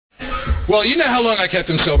Well, you know how long I kept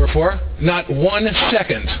him sober for? Not 1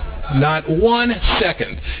 second. Not 1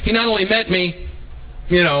 second. He not only met me,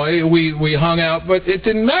 you know, we hung out, but it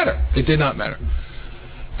didn't matter. It did not matter.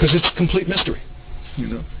 Because it's a complete mystery, you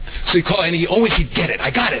know. So he called, and he'd get it.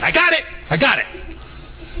 I got it.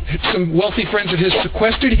 Some wealthy friends of his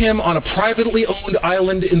sequestered him on a privately owned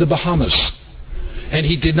island in the Bahamas. And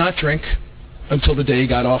he did not drink until the day he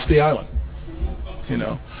got off the island, you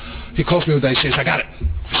know. He calls me one day, he says, I got it.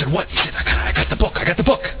 I said, what? He said, I got the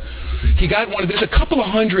book. He got one of, there's a couple of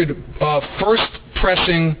hundred first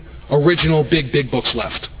pressing original big books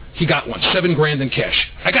left. He got one, $7,000 in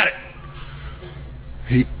cash. I got it.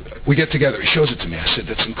 We get together. He shows it to me. I said,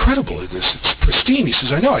 that's incredible. It's pristine. He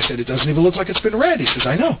says, I know. I said, it doesn't even look like it's been read. He says,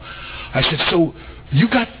 I know. I said, so you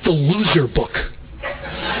got the loser book.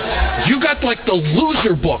 You got like the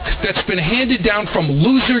loser book that's been handed down from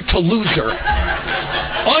loser to loser,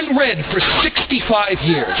 unread for 65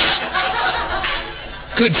 years.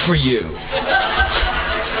 Good for you.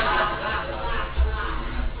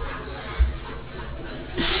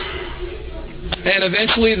 And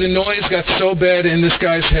eventually the noise got so bad in this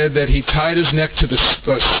guy's head that he tied his neck to the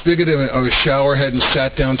spigot of a shower head and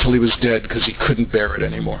sat down till he was dead because he couldn't bear it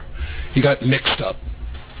anymore. He got mixed up.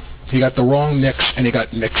 He got the wrong mix and he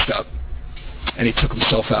got mixed up. And he took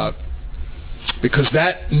himself out. Because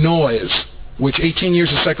that noise, which 18 years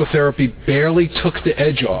of psychotherapy barely took the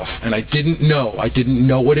edge off, and I didn't know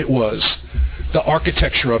what it was. The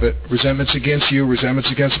architecture of it, resentments against you, resentments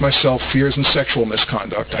against myself, fears and sexual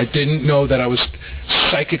misconduct. I didn't know that I was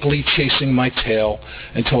psychically chasing my tail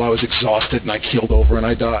until I was exhausted and I keeled over and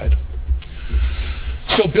I died.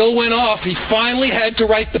 So Bill went off. He finally had to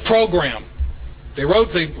write the program. They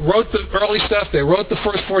wrote the early stuff. They wrote the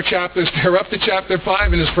first 4 chapters. They're up to chapter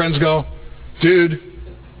 5, and his friends go, dude,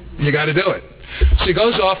 you got to do it. So he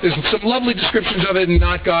goes off. There's some lovely descriptions of it in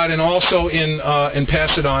Not God and also in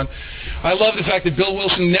Pass It On. I love the fact that Bill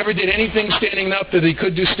Wilson never did anything standing up that he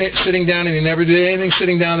could do sitting down, and he never did anything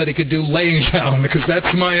sitting down that he could do laying down, because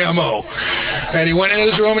that's my M.O. And he went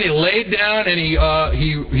into his room and he laid down and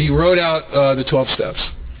he wrote out the 12 steps.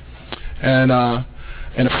 And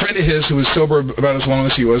a friend of his who was sober about as long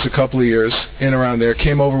as he was, a couple of years in around there,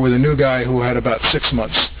 came over with a new guy who had about 6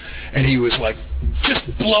 months. And he was like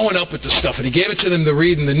just blowing up with the stuff. And he gave it to them to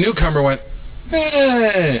read, and the newcomer went,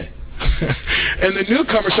 eh. And the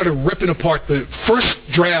newcomer started ripping apart the first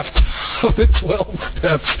draft of the 12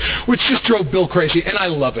 steps, which just drove Bill crazy. And I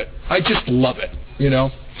love it. I just love it, you know.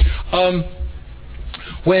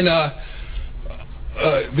 When the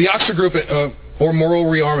Oxford group, or moral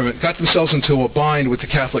rearmament, got themselves into a bind with the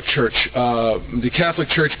Catholic Church. The Catholic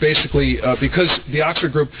Church basically, because the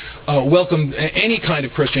Oxford group welcomed any kind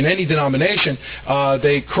of Christian, any denomination,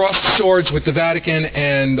 they crossed swords with the Vatican,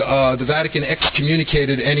 and the Vatican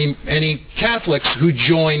excommunicated any Catholics who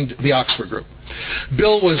joined the Oxford group.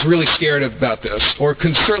 Bill was really scared about this, or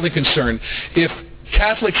certainly concerned. If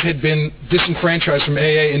Catholics had been disenfranchised from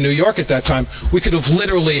AA in New York at that time, we could have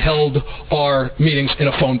literally held our meetings in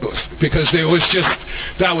a phone booth, because there was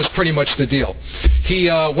that was pretty much the deal. He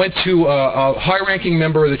went to a high-ranking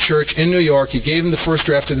member of the church in New York. He gave him the first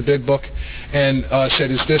draft of the big book and said,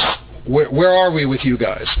 where are we with you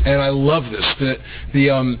guys? And I love this.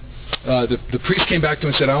 The priest came back to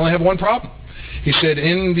him and said, I only have one problem. He said,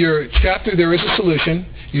 in your chapter there is a solution.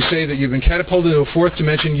 You say that you've been catapulted into a 4th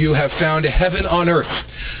dimension. You have found heaven on earth.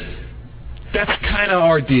 That's kind of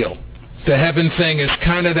our deal. The heaven thing is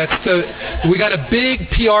kind of, we got a big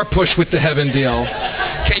PR push with the heaven deal.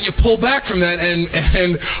 Can you pull back from that?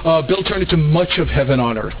 And Bill turned it to much of heaven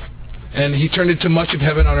on earth. And he turned it to much of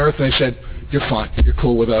heaven on earth, and they said, you're fine. You're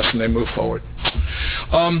cool with us, and they moved forward.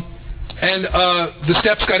 And the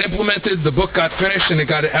steps got implemented, the book got finished, and it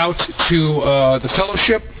got out to the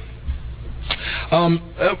fellowship.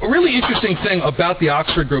 A really interesting thing about the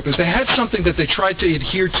Oxford group is they had something that they tried to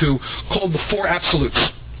adhere to called the 4 absolutes.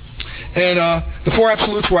 And the 4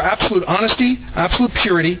 absolutes were absolute honesty, absolute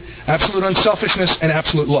purity, absolute unselfishness, and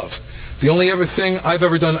absolute love. The only other thing I've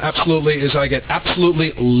ever done absolutely is I get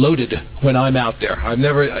absolutely loaded when I'm out there. I've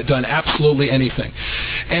never done absolutely anything.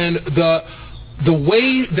 And the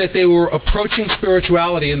way that they were approaching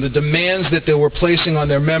spirituality and the demands that they were placing on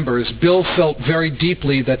their members, Bill felt very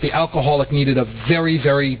deeply that the alcoholic needed a very,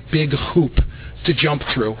 very big hoop to jump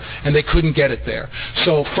through, and they couldn't get it there.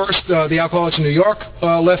 So first, the alcoholics in New York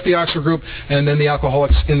left the Oxford group, and then the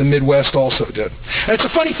alcoholics in the Midwest also did. And it's a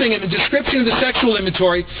funny thing, in the description of the sexual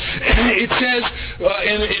inventory, it says,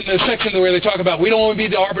 in the section where they talk about, we don't want to be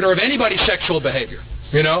the arbiter of anybody's sexual behavior.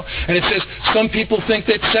 You know, and it says some people think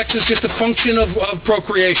that sex is just a function of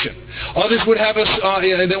procreation. Others would have us,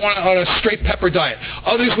 they want on a straight pepper diet.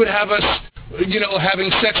 Others would have us, you know,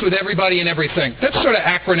 having sex with everybody and everything. That's sort of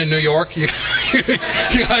Akron in New York. You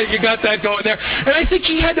got that going there. And I think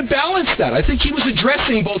he had to balance that. I think he was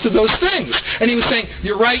addressing both of those things. And he was saying,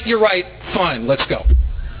 you're right, fine, let's go.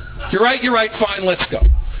 You're right, fine, let's go.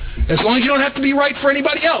 As long as you don't have to be right for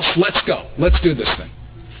anybody else, let's go. Let's do this thing.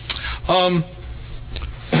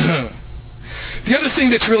 The other thing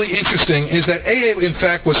that's really interesting is that AA, in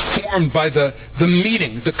fact, was formed by the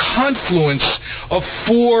meeting, the confluence of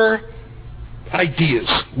four ideas.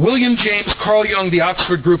 William James, Carl Jung, the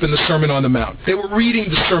Oxford group, and the Sermon on the Mount. They were reading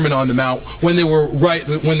the Sermon on the Mount when they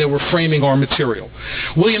were framing our material.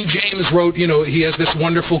 William James wrote, you know, he has this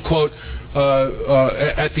wonderful quote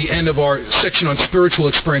at the end of our section on spiritual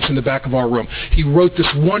experience in the back of our room. He wrote this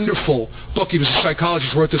wonderful book. He was a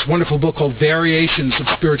psychologist, wrote this wonderful book called Variations of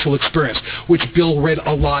Spiritual Experience, which Bill read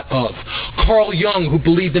a lot of. Carl Jung, who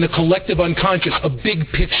believed in a collective unconscious, a big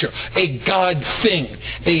picture, a God thing,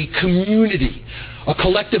 a community, a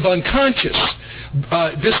collective unconscious.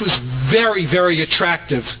 This was very, very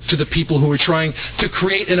attractive to the people who were trying to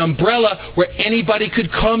create an umbrella where anybody could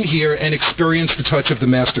come here and experience the touch of the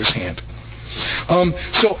Master's hand.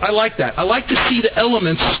 So I like that. I like to see the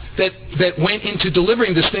elements that went into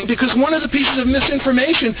delivering this thing, because one of the pieces of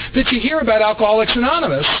misinformation that you hear about Alcoholics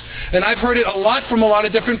Anonymous, and I've heard it a lot from a lot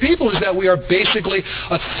of different people, is that we are basically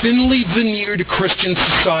a thinly veneered Christian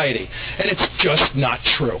society. And it's just not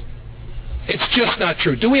true. It's just not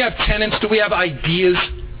true. Do we have tenets? Do we have ideas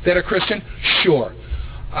that are Christian? Sure.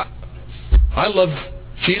 I love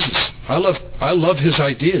Jesus. I love his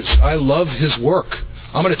ideas. I love his work.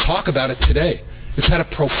 I'm going to talk about it today. It's had a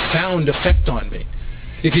profound effect on me.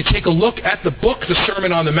 If you take a look at the book, The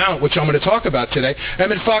Sermon on the Mount, which I'm going to talk about today,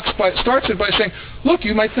 Emmett Fox starts it by saying, look,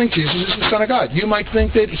 you might think Jesus is the Son of God. You might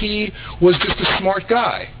think that he was just a smart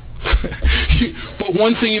guy. But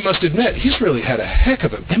one thing you must admit, he's really had a heck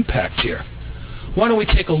of an impact here. Why don't we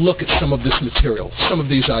take a look at some of this material, some of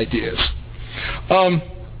these ideas?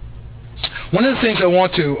 One of the things I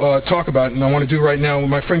want to talk about, and I want to do right now with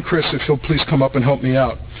my friend Chris, if he'll please come up and help me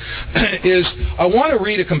out, is I want to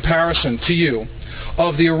read a comparison to you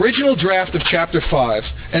of the original draft of Chapter 5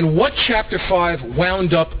 and what Chapter 5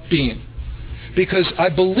 wound up being. Because I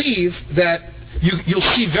believe that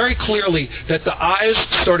you'll see very clearly that the eyes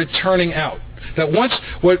started turning out. That once,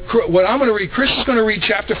 what I'm going to read, Chris is going to read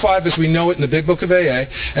Chapter 5 as we know it in the Big Book of AA,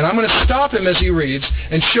 and I'm going to stop him as he reads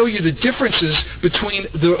and show you the differences between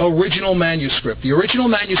the original manuscript. The original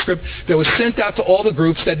manuscript that was sent out to all the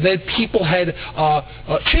groups that then people had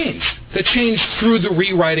changed. That changed through the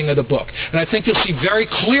rewriting of the book. And I think you'll see very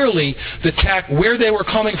clearly the tack, where they were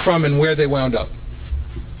coming from and where they wound up.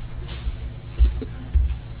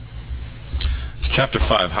 Chapter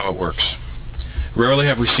 5, how it works. Rarely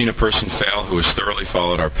have we seen a person fail who has thoroughly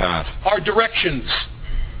followed our path. Our directions.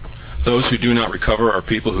 Those who do not recover are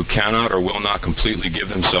people who cannot or will not completely give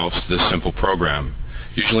themselves to this simple program.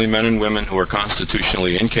 Usually men and women who are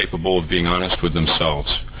constitutionally incapable of being honest with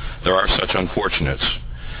themselves. There are such unfortunates.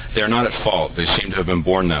 They are not at fault. They seem to have been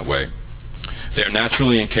born that way. They are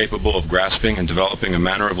naturally incapable of grasping and developing a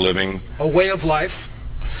manner of living, a way of life,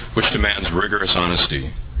 which demands rigorous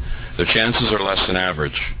honesty. Their chances are less than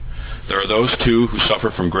average. There are those, too, who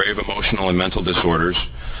suffer from grave emotional and mental disorders,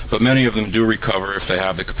 but many of them do recover if they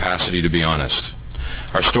have the capacity to be honest.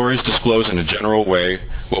 Our stories disclose in a general way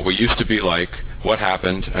what we used to be like, what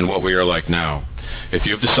happened, and what we are like now. If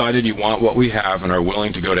you have decided you want what we have and are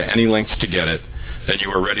willing to go to any length to get it, then you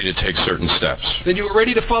are ready to take certain steps. Then you are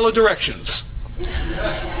ready to follow directions.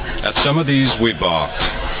 At some of these, we balked.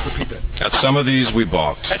 At some of these, we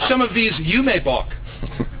balked. At some of these, you may balk.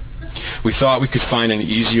 We thought we could find an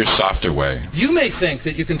easier, softer way. You may think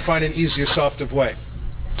that you can find an easier, softer way.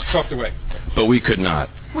 But we could not.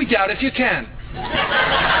 We doubt if you can.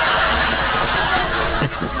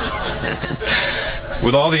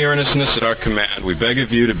 With all the earnestness at our command, we beg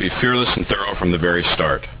of you to be fearless and thorough from the very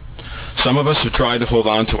start. Some of us have tried to hold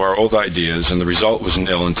on to our old ideas, and the result was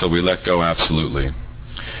nil until we let go absolutely.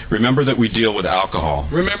 Remember that we deal with alcohol.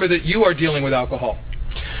 Remember that you are dealing with alcohol.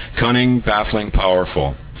 Cunning, baffling,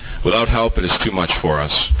 powerful. Without help, it is too much for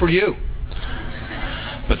us. For you.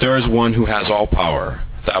 But there is one who has all power.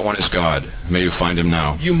 That one is God. May you find him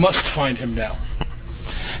now. You must find him now.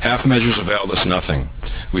 Half measures availed us nothing.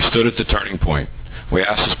 We stood at the turning point. We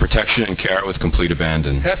asked his protection and care with complete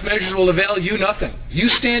abandon. Half measures will avail you nothing. You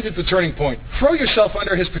stand at the turning point. Throw yourself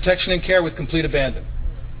under his protection and care with complete abandon.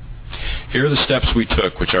 Here are the steps we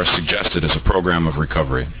took, which are suggested as a program of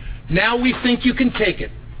recovery. Now we think you can take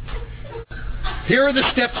it. Here are the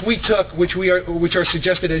steps we took, which are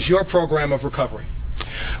suggested as your program of recovery.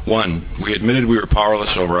 1. We admitted we were powerless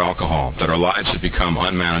over alcohol, that our lives had become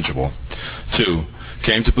unmanageable. 2.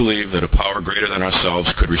 Came to believe that a power greater than ourselves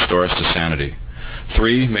could restore us to sanity.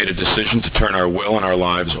 3. Made a decision to turn our will and our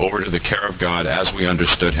lives over to the care of God as we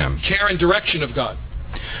understood Him. Care and direction of God.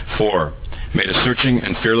 4. Made a searching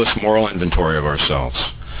and fearless moral inventory of ourselves.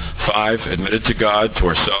 5. Admitted to God, to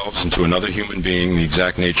ourselves, and to another human being the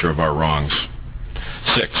exact nature of our wrongs.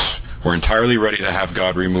 6. We're entirely ready to have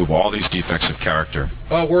God remove all these defects of character.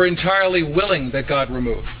 We're entirely willing that God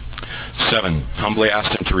remove. 7. Humbly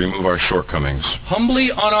asked Him to remove our shortcomings. Humbly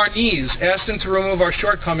on our knees asked Him to remove our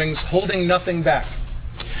shortcomings, holding nothing back.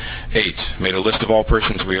 8. Made a list of all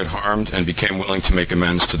persons we had harmed and became willing to make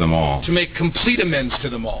amends to them all. To make complete amends to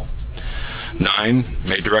them all. 9.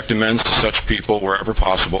 Made direct amends to such people wherever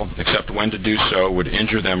possible, except when to do so would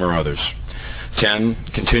injure them or others.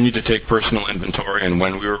 10. Continued to take personal inventory, and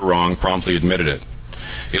when we were wrong, promptly admitted it.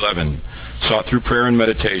 11. Sought through prayer and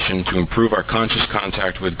meditation to improve our conscious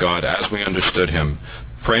contact with God as we understood Him,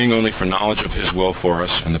 praying only for knowledge of His will for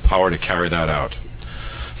us and the power to carry that out.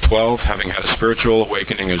 12. Having had a spiritual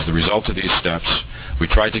awakening as the result of these steps, we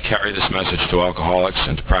tried to carry this message to alcoholics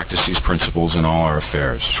and to practice these principles in all our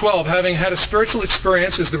affairs. 12. Having had a spiritual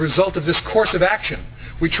experience as the result of this course of action,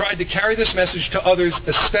 we tried to carry this message to others,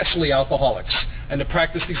 especially alcoholics, and to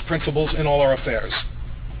practice these principles in all our affairs.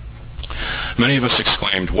 Many of us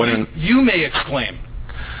exclaimed, You may exclaim.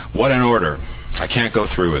 What an order. I can't go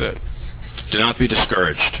through with it. Do not be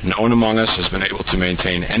discouraged. No one among us has been able to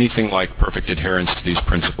maintain anything like perfect adherence to these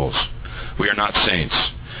principles. We are not saints.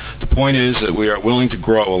 The point is that we are willing to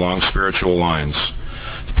grow along spiritual lines.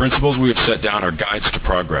 The principles we have set down are guides to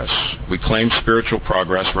progress. We claim spiritual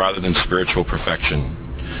progress rather than spiritual perfection.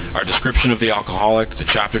 Our description of the alcoholic, the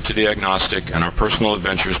chapter to the agnostic, and our personal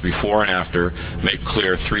adventures before and after make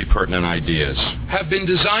clear 3 pertinent ideas. Have been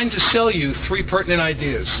designed to sell you 3 pertinent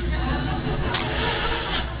ideas.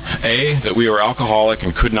 A, that we are alcoholic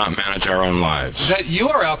and could not manage our own lives. That you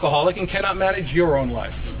are alcoholic and cannot manage your own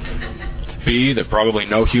life. B, that probably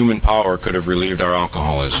no human power could have relieved our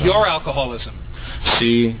alcoholism. Your alcoholism.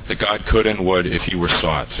 C, that God could and would if He were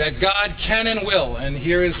sought. That God can and will. And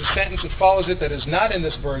here is the sentence that follows it that is not in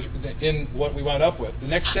this version, in what we wound up with. The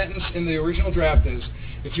next sentence in the original draft is,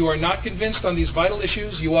 if you are not convinced on these vital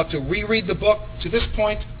issues, you ought to reread the book to this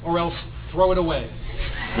point or else throw it away.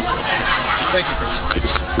 Thank you, Chris.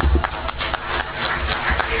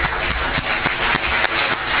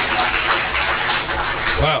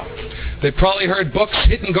 Wow. They probably heard books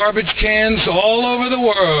hitting garbage cans all over the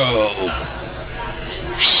world.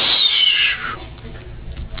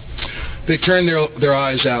 They turn their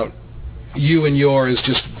eyes out. You and your is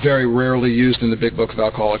just very rarely used in the big book of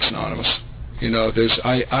Alcoholics Anonymous. You know,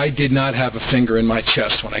 I did not have a finger in my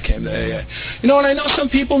chest when I came to AA. You know, and I know some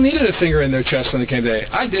people needed a finger in their chest when they came to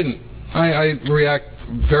AA. I didn't. I react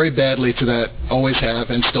very badly to that, always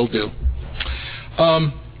have, and still do.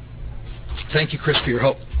 Thank you, Chris, for your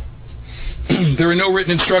help. There are no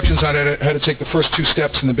written instructions on how to take the first 2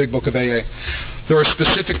 steps in the big book of AA. There are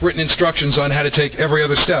specific written instructions on how to take every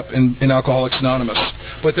other step in Alcoholics Anonymous.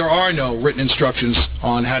 But there are no written instructions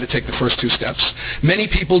on how to take the first 2 steps. Many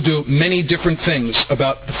people do many different things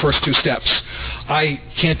about the first 2 steps. I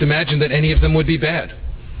can't imagine that any of them would be bad.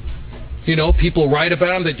 You know, people write about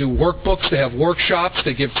them, they do workbooks, they have workshops,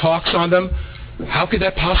 they give talks on them. How could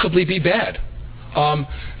that possibly be bad?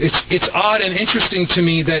 It's odd and interesting to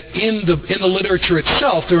me that in the literature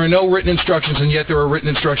itself there are no written instructions, and yet there are written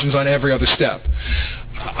instructions on every other step.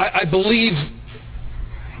 I believe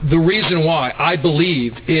the reason why I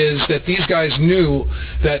believe is that these guys knew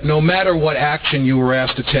that no matter what action you were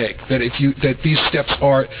asked to take, that these steps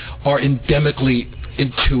are endemically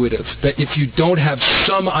intuitive, that if you don't have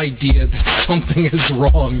some idea that something is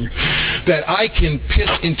wrong, that I can piss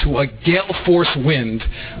into a gale force wind,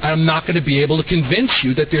 I'm not going to be able to convince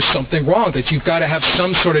you that there's something wrong, that you've got to have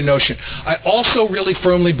some sort of notion. I also really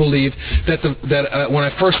firmly believe that when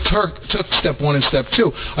I first took step 1 and step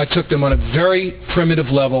 2, I took them on a very primitive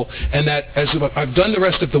level, and that as I've done the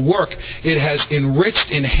rest of the work, it has enriched,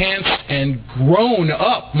 enhanced, and grown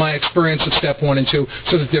up my experience of step 1 and 2,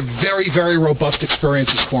 so that they're very, very robust experiences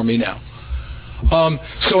for me now.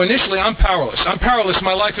 So initially, I'm powerless. I'm powerless.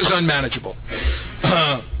 My life is unmanageable.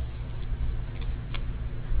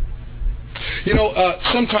 You know,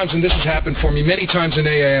 sometimes, and this has happened for me many times in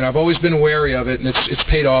AA, and I've always been wary of it, and it's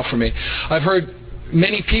paid off for me. I've heard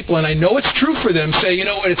many people, and I know it's true for them, say, you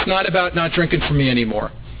know what, it's not about not drinking for me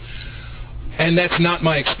anymore. And that's not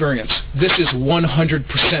my experience. This is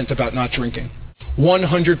 100% about not drinking.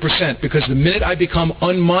 100%, because the minute I become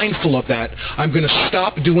unmindful of that, I'm going to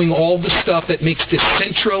stop doing all the stuff that makes this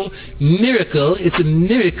central miracle, it's a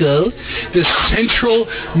miracle, this central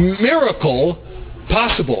miracle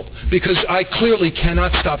possible, because I clearly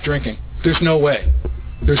cannot stop drinking. There's no way.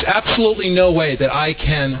 There's absolutely no way that I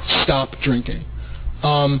can stop drinking.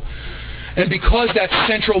 And because that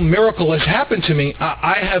central miracle has happened to me,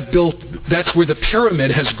 I have built, that's where the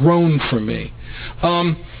pyramid has grown for me.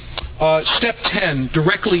 Step 10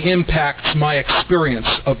 directly impacts my experience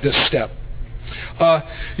of this step.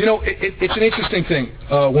 It's an interesting thing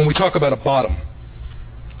when we talk about a bottom.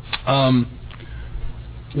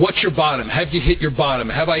 What's your bottom? Have you hit your bottom?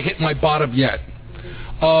 Have I hit my bottom yet?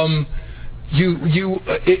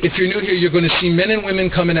 If you're new here, you're going to see men and women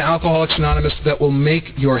come into Alcoholics Anonymous that will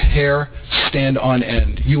make your hair stand on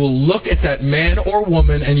end. You will look at that man or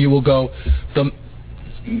woman and you will go,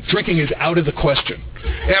 drinking is out of the question.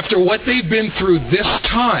 After what they've been through this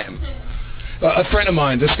time, a friend of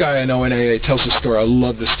mine, this guy I know in AA, tells this story. I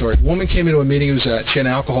love this story. A woman came into a meeting he was at. She had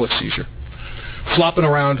an alcoholic seizure. Flopping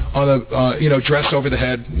around on the, dress over the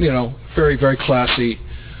head, very, very classy.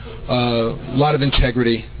 A lot of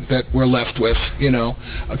integrity that we're left with,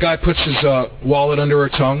 A guy puts his wallet under her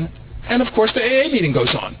tongue, and of course the AA meeting goes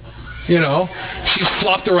on. She's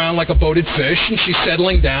flopped around like a boated fish, and she's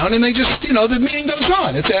settling down, and they just, the meeting goes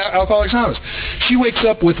on. It's Alcoholics Anonymous. She wakes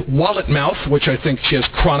up with wallet mouth, which I think she has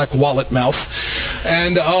chronic wallet mouth,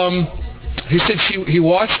 and he said he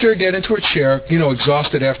watched her get into her chair,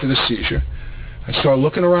 exhausted after the seizure, and started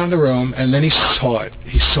looking around the room, and then he saw it.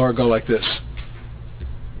 He saw her go like this.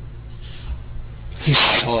 He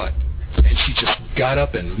saw it, and she just got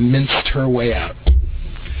up and minced her way out.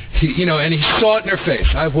 And he saw it in her face.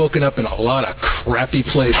 I've woken up in a lot of crappy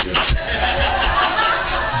places,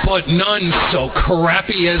 but none so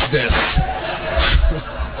crappy as this.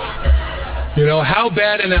 How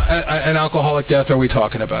bad an alcoholic death are we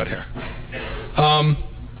talking about here?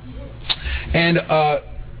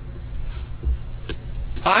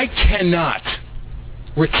 I cannot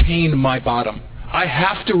retain my bottom. I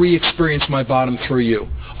have to re-experience my bottom through you.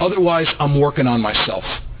 Otherwise, I'm working on myself.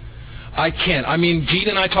 I can't. Jean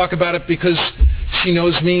and I talk about it because she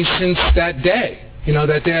knows me since that day.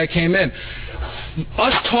 That day I came in.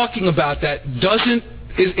 Us talking about that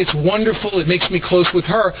it's wonderful. It makes me close with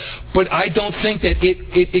her. But I don't think that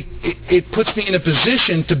it puts me in a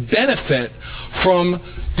position to benefit from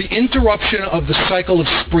the interruption of the cycle of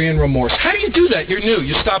spree and remorse. How do you do that? You're new.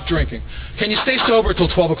 You stop drinking. Can you stay sober till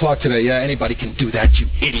 12 o'clock today? Yeah, anybody can do that, you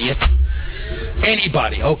idiot.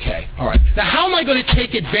 Anybody. Okay. All right. Now, how am I going to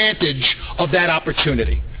take advantage of that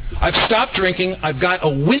opportunity? I've stopped drinking. I've got a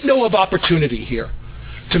window of opportunity here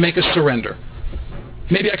to make a surrender.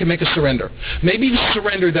 Maybe I can make a surrender. Maybe the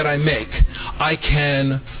surrender that I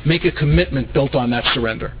can make a commitment built on that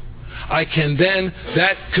surrender.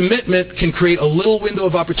 That commitment can create a little window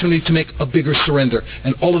of opportunity to make a bigger surrender.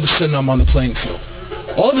 And all of a sudden, I'm on the playing field.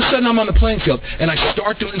 All of a sudden, I'm on the playing field, and I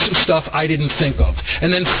start doing some stuff I didn't think of.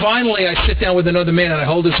 And then finally, I sit down with another man, and I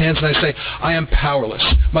hold his hands, and I say, I am powerless.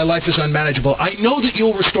 My life is unmanageable. I know that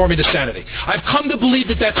you'll restore me to sanity. I've come to believe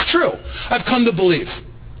that that's true. I've come to believe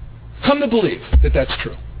that that's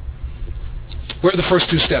true. Where are the first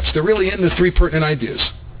two steps? They're really in the 3 pertinent ideas.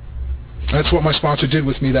 That's what my sponsor did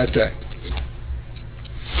with me that day.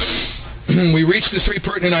 We reached the 3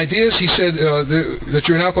 pertinent ideas. He said that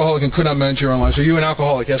you're an alcoholic and could not manage your own life. Are you an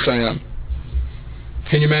alcoholic? Yes, I am.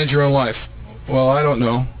 Can you manage your own life? Well, I don't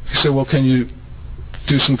know. He said, well, can you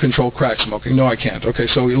do some controlled crack smoking? No, I can't. Okay,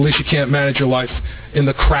 so at least you can't manage your life in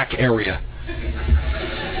the crack area.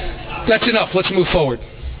 That's enough. Let's move forward.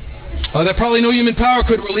 That probably no human power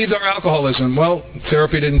could relieve our alcoholism. Well,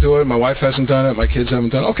 therapy didn't do it. My wife hasn't done it. My kids haven't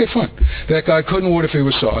done it. Okay, fine. That God could and would if he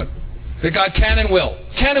was saw it. That God can and will.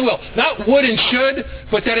 Can and will. Not would and should,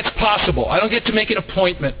 but that it's possible. I don't get to make an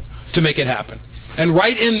appointment to make it happen. And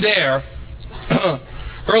right in there,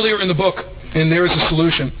 earlier in the book, and There Is a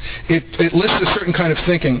Solution, it lists a certain kind of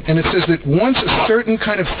thinking. And it says that once a certain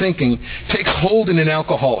kind of thinking takes hold in an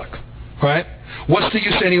alcoholic, right? What's the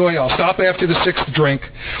use anyway? I'll stop after the 6th drink.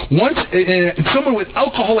 Once someone with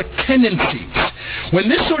alcoholic tendencies, when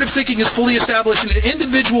this sort of thinking is fully established in an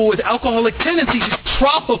individual with alcoholic tendencies, he's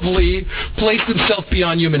probably placed himself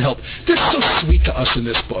beyond human help. They're so sweet to us in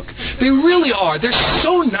this book. They really are. They're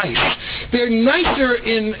so nice. They're nicer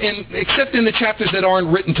except in the chapters that aren't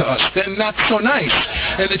written to us. They're not so nice.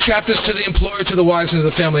 And the chapters to the employer, to the wives, and to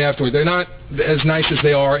the family afterward, they're not as nice as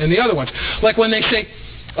they are in the other ones. Like when they say,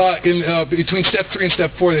 between step 3 and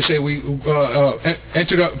step 4, they say we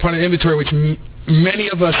entered upon an inventory which many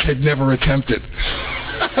of us had never attempted.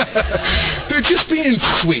 They're just being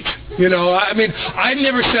sweet. You know, I mean, I've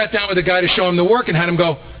never sat down with a guy to show him the work and had him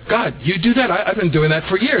go, God, you do that? I've been doing that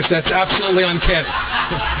for years. That's absolutely uncanny.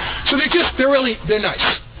 So they're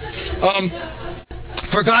nice.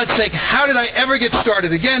 For God's sake, how did I ever get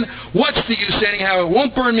started? Again, what's the use anyhow? It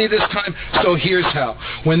won't burn me this time, so here's how.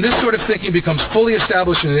 When this sort of thinking becomes fully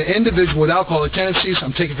established in an individual with alcoholic tendencies,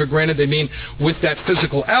 I'm taking for granted they mean with that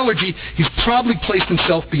physical allergy, he's probably placed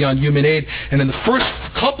himself beyond human aid. And in the first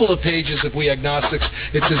couple of pages of We Agnostics,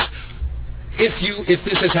 it says, if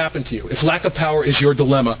this has happened to you, if lack of power is your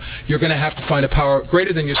dilemma, you're going to have to find a power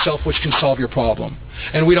greater than yourself which can solve your problem.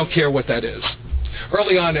 And we don't care what that is.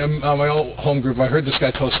 Early on in my old home group, I heard this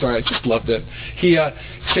guy tell a story. I just loved it. He said,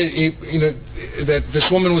 that this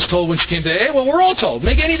woman was told when she came to, hey, well, we're all told,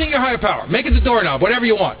 make anything your higher power. Make it the doorknob, whatever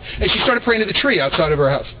you want. And she started praying to the tree outside of her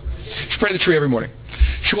house. She prayed to the tree every morning.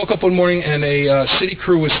 She woke up one morning and a city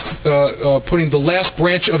crew was putting the last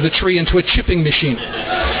branch of the tree into a chipping machine.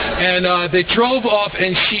 And they drove off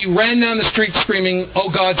and she ran down the street screaming, oh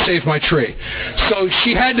God, save my tree. So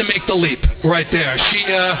she had to make the leap right there.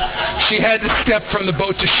 She had to step from the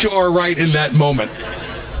boat to shore right in that moment.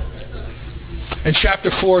 And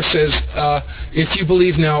chapter 4 says, if you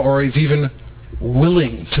believe now, or if even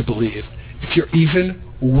willing to believe, if you're even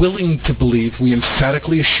willing to believe, we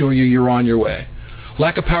emphatically assure you you're on your way.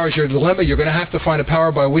 Lack of power is your dilemma. You're going to have to find a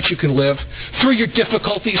power by which you can live through your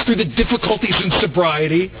difficulties, through the difficulties in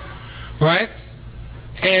sobriety, right?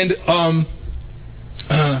 And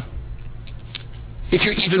if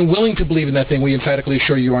you're even willing to believe in that thing, we emphatically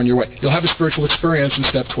assure you you're on your way. You'll have a spiritual experience in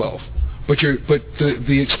step 12. But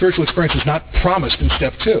the spiritual experience is not promised in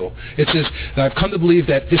step 2. It says, I've come to believe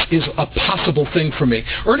that this is a possible thing for me.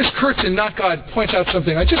 Ernest Kurtz in Not God points out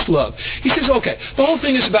something I just love. He says, okay, the whole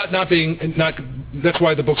thing is about that's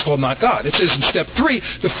why the book's called Not God. It says in step 3,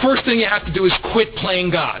 the first thing you have to do is quit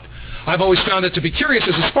playing God. I've always found it to be curious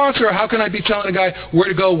as a sponsor, how can I be telling a guy where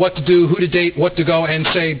to go, what to do, who to date, what to go, and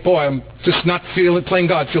say, boy, I'm just not playing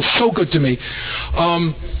God. It feels so good to me.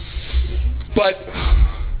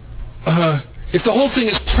 If the whole thing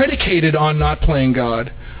is predicated on not playing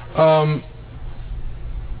God,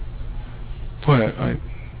 boy, I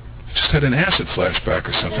just had an acid flashback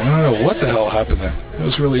or something. I don't know what the hell happened there. It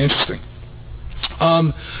was really interesting.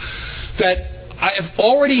 That I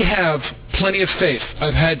already have plenty of faith.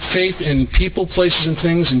 I've had faith in people, places, and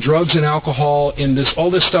things, in drugs and alcohol, in all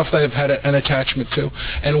this stuff that I've had an attachment to.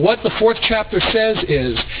 And what the 4th chapter says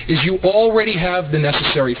is you already have the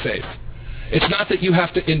necessary faith. It's not that you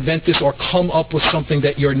have to invent this or come up with something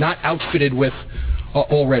that you're not outfitted with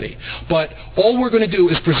already. But all we're going to do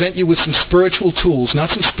is present you with some spiritual tools, not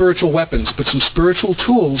some spiritual weapons, but some spiritual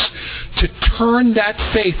tools to turn that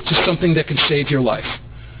faith to something that can save your life.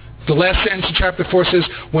 The last sentence of chapter 4 says,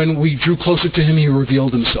 when we drew closer to him, he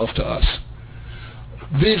revealed himself to us.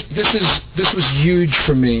 This was huge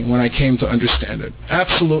for me when I came to understand it.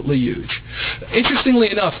 Absolutely huge.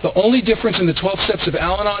 Interestingly enough, the only difference in the 12 steps of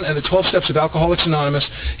Al-Anon and the 12 steps of Alcoholics Anonymous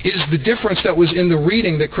is the difference that was in the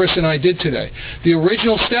reading that Chris and I did today. The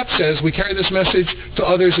original step says we carry this message to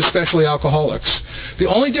others, especially alcoholics. The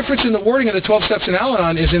only difference in the wording of the 12 steps in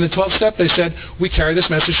Al-Anon is in the 12 step they said we carry this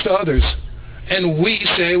message to others. And we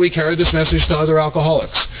say we carry this message to other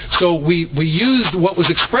alcoholics. So we used what was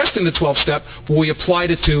expressed in the 12th step, but we applied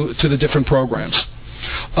it to the different programs.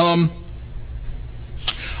 I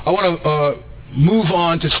want to move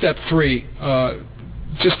on to step 3,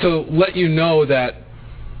 just to let you know that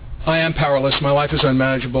I am powerless. My life is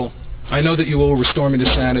unmanageable. I know that you will restore me to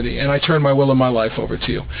sanity, and I turn my will and my life over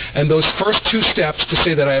to you. And those first 2 steps to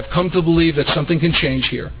say that I have come to believe that something can change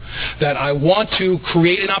here, that I want to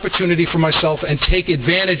create an opportunity for myself and take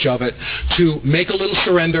advantage of it to make a little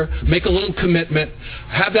surrender, make a little commitment,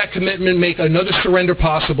 have that commitment make another surrender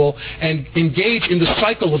possible, and engage in the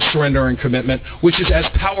cycle of surrender and commitment, which is as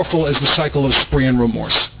powerful as the cycle of spree and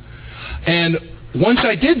remorse. And once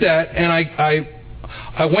I did that, and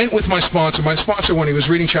I went with my sponsor. My sponsor, when he was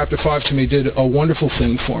reading chapter 5 to me, did a wonderful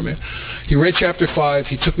thing for me. He read chapter 5.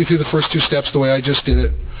 He took me through the first 2 steps the way I just did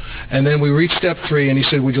it. And then we reached step 3, and he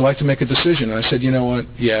said, would you like to make a decision? And I said, you know what?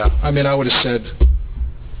 Yeah. I mean, I would have said,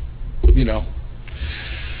 you know.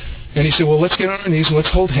 And he said, well, let's get on our knees and let's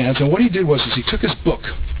hold hands. And what he did was he took his book,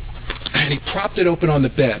 and he propped it open on the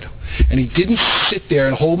bed. And he didn't sit there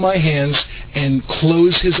and hold my hands and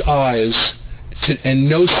close his eyes and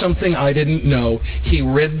know something I didn't know. He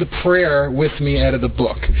read the prayer with me out of the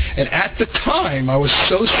book. And at the time, I was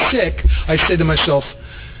so sick, I said to myself,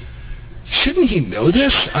 shouldn't he know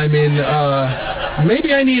this? I mean,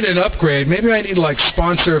 maybe I need an upgrade. Maybe I need like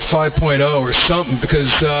sponsor 5.0 or something, because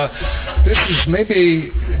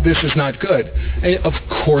this is not good. And of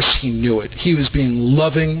course he knew it. He was being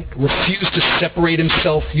loving, refused to separate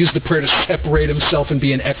himself, used the prayer to separate himself and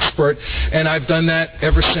be an expert. And I've done that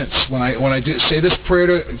ever since. When I do say this prayer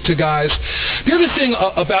to guys. The other thing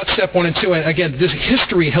about step 1 and 2, and again, this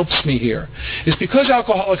history helps me here, is because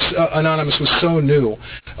Alcoholics Anonymous was so new,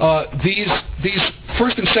 these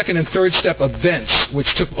first and second and third step events, which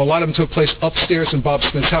a lot of them took place upstairs in Bob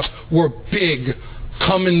Smith's house, were big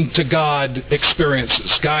coming to God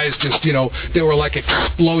experiences. Guys just, they were like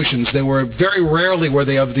explosions. They were very rarely were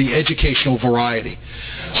they of the educational variety.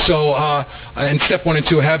 So, and step 1 and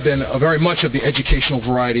 2 have been very much of the educational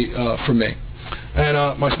variety for me.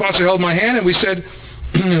 And my sponsor held my hand and we said,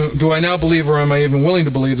 do I now believe, or am I even willing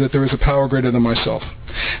to believe, that there is a power greater than myself?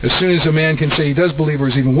 As soon as a man can say he does believe or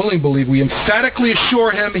is even willing to believe, we emphatically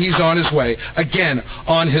assure him he's on his way. Again,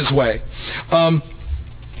 on his way.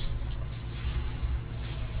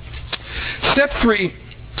 Step 3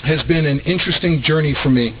 has been an interesting journey for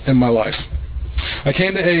me in my life. I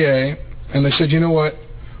came to AA and they said, you know what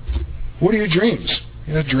are your dreams?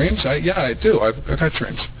 You have dreams? Yeah, I do. I've got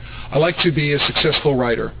dreams. I like to be a successful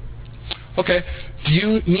writer. Okay, do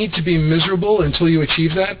you need to be miserable until you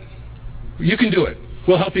achieve that? You can do it.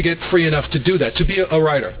 We'll help you get free enough to do that, to be a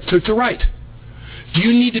writer, to write. Do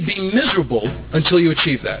you need to be miserable until you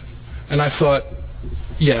achieve that? And I thought,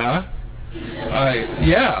 yeah.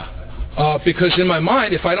 Because in my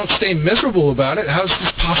mind, if I don't stay miserable about it, how's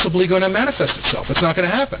this possibly going to manifest itself? It's not going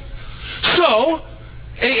to happen. So,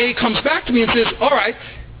 AA comes back to me and says, all right,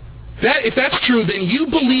 if that's true, then you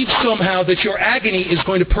believe somehow that your agony is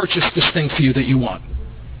going to purchase this thing for you that you want.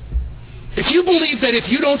 If you believe that if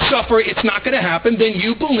you don't suffer, it's not going to happen, then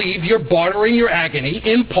you believe you're bartering your agony,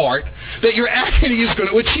 in part, that your agony is going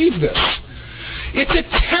to achieve this. It's a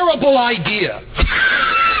terrible idea.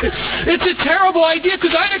 It's a terrible idea,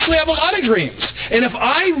 because I actually have a lot of dreams. And if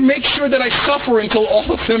I make sure that I suffer until all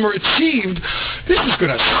of them are achieved, this is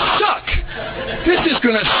going to suck. This is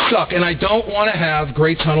going to suck. And I don't want to have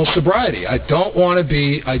great tunnel sobriety. I don't want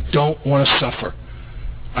to suffer.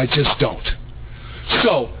 I just don't.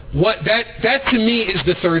 So, that to me is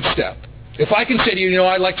the third step. If I can say to you,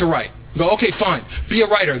 I'd like to write. Go, okay, fine. Be a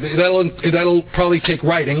writer. That'll probably take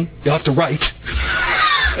writing. You'll have to write.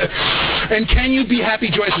 And can you be happy,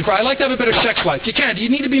 joyous, and free? I'd like to have a better sex life. You can. Do you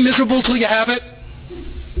need to be miserable till you have it?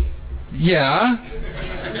 Yeah.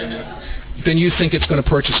 Then you think it's going to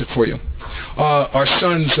purchase it for you. Our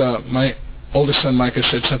sons, my oldest son Micah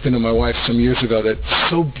said something to my wife some years ago that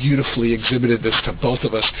so beautifully exhibited this to both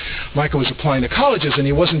of us. Micah was applying to colleges, and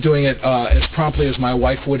he wasn't doing it as promptly as my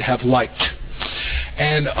wife would have liked.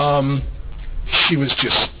 And she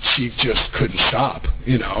just couldn't stop,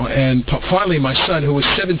 And finally, my son, who was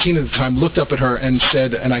 17 at the time, looked up at her and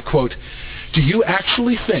said, and I quote, "Do you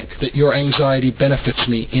actually think that your anxiety benefits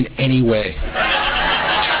me in any way?"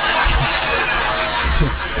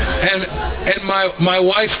 and my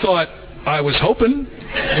wife thought, I was hoping,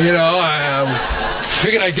 I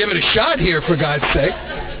figured I'd give it a shot here, for God's sake.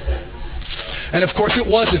 And of course it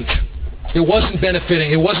wasn't. It wasn't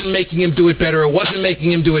benefiting. It wasn't making him do it better. It wasn't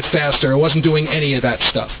making him do it faster. It wasn't doing any of that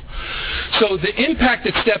stuff. So the impact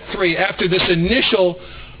at step 3, after this initial,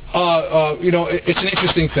 it's an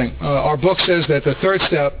interesting thing. Our book says that the third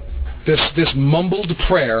step, this mumbled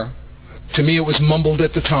prayer, to me it was mumbled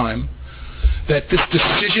at the time, that this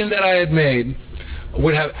decision that I had made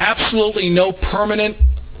would have absolutely no permanent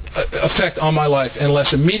effect on my life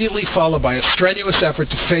unless immediately followed by a strenuous effort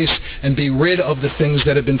to face and be rid of the things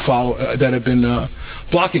that have been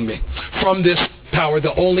blocking me from this power,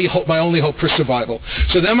 my only hope for survival.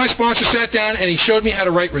 So then my sponsor sat down and he showed me how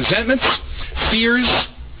to write resentments, fears,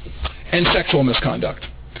 and sexual misconduct.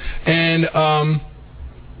 And I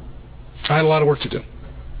had a lot of work to do.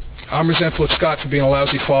 I'm resentful at Scott for being a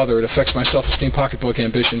lousy father. It affects my self-esteem, pocketbook,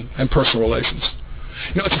 ambition, and personal relations.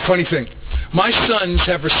 It's a funny thing. My sons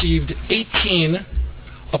have received 18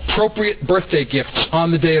 appropriate birthday gifts on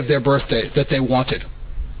the day of their birthday that they wanted.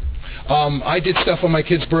 I did stuff on my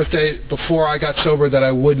kid's birthday before I got sober that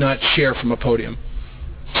I would not share from a podium.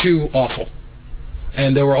 Too awful.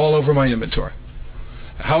 And they were all over my inventory.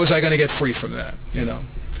 How was I going to get free from that,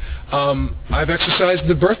 I've exercised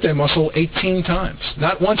the birthday muscle 18 times.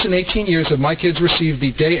 Not once in 18 years have my kids received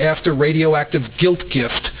the day after radioactive guilt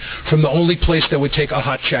gift from the only place that would take a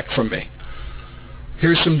hot check from me.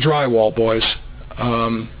 Here's some drywall, boys.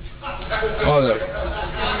 All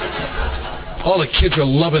the kids are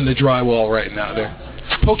loving the drywall right now.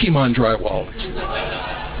 It's Pokemon drywall.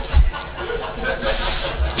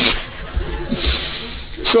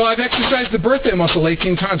 So I've exercised the birthday muscle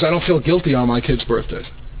 18 times. I don't feel guilty on my kids' birthdays.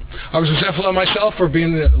 I was resentful of myself for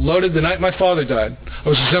being loaded the night my father died. I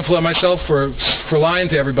was resentful of myself for lying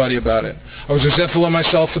to everybody about it. I was resentful of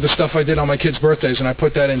myself for the stuff I did on my kids' birthdays, and I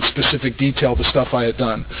put that in specific detail, the stuff I had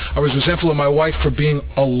done. I was resentful of my wife for being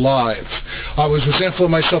alive. I was resentful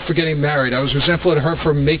of myself for getting married. I was resentful at her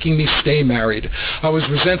for making me stay married. I was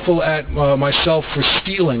resentful at myself for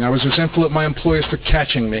stealing. I was resentful at my employers for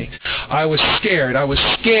catching me. I was scared. I was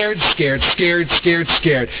scared.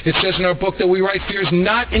 It says in our book that we write fears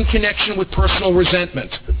not in connection with personal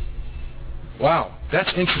resentment. Wow,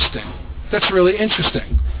 that's interesting. That's really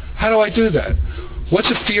interesting. How do I do that? What's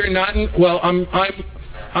a fear not in? Well, I'm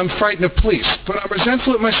frightened of police, but I'm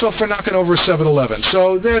resentful at myself for knocking over a 7-Eleven.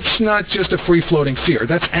 So that's not just a free-floating fear.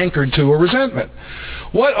 That's anchored to a resentment.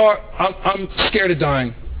 I'm scared of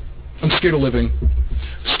dying. I'm scared of living.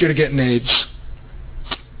 Scared of getting AIDS.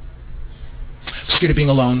 Scared of being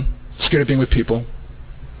alone. Scared of being with people.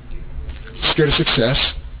 Scared of success.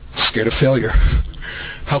 Scared of failure.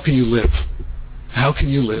 How can you live? How can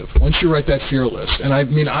you live? Once you write that fear list, and I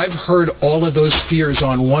mean, I've heard all of those fears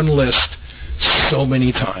on one list so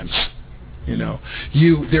many times. You know,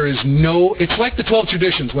 there is no, it's like the 12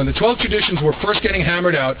 traditions. When the 12 traditions were first getting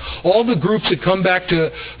hammered out, all the groups had come back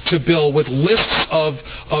to Bill with lists of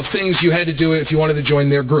things you had to do if you wanted to join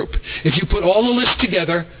their group. If you put all the lists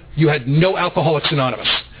together, you had no Alcoholics Anonymous.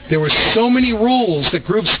 There were so many rules that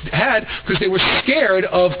groups had because they were scared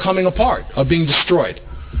of coming apart, of being destroyed.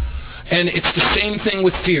 And it's the same thing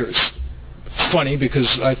with fears. It's funny because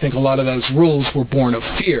I think a lot of those rules were born of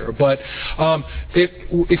fear. But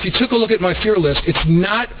if you took a look at my fear list, it's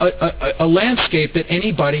not a landscape that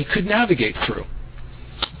anybody could navigate through.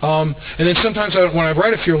 And then sometimes when I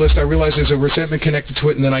write a fear list, I realize there's a resentment connected to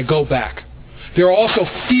it, and then I go back. There are also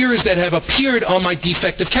fears that have appeared on my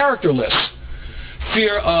defective character list.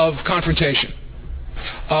 Fear of confrontation.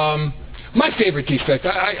 My favorite defect,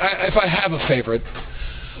 if I have a favorite,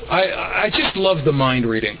 I just love the mind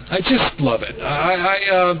reading. I just love it.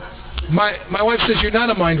 My wife says, you're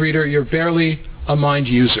not a mind reader, you're barely a mind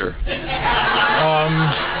user.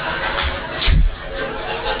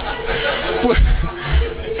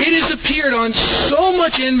 It has appeared on so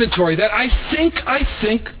much inventory that I think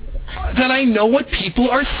that I know what people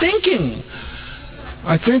are thinking.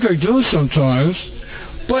 I think I do sometimes,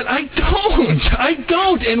 but I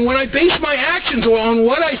don't. And when I base my actions on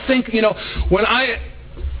what I think, you know, when I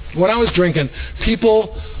was drinking,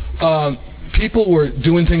 people were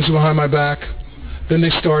doing things behind my back. Then they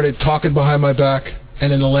started talking behind my back.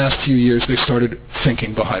 And in the last few years, they started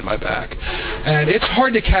thinking behind my back. And it's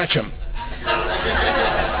hard to catch them.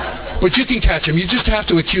 But you can catch them. You just have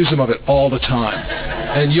to accuse them of it all the time.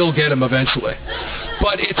 And you'll get them eventually.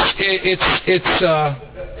 But it's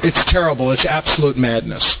terrible. It's absolute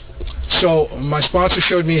madness. So my sponsor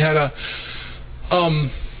showed me how to...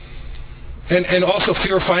 And also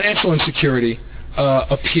fear of financial insecurity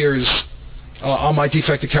appears on my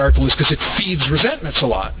defective character list because it feeds resentments a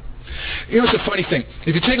lot. You know, it's a funny thing.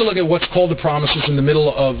 If you take a look at what's called the promises in the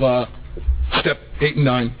middle of step 8 and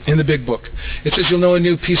 9 in the big book, it says you'll know a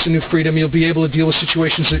new peace and new freedom. You'll be able to deal with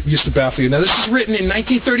situations that used to baffle you. Now, this is written in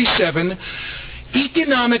 1937.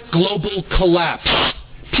 Economic global collapse.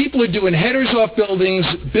 People are doing headers off buildings.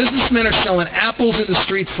 Businessmen are selling apples in the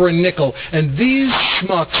street for a nickel. And these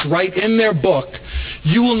schmucks write in their book,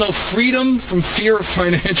 you will know freedom from fear of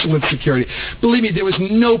financial insecurity. Believe me, there was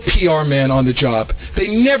no PR man on the job. They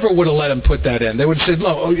never would have let him put that in. They would have said,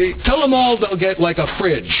 no, tell them all they'll get like a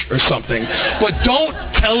fridge or something. But don't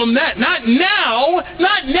tell them that. Not now.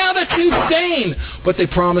 Not now. That's insane. But they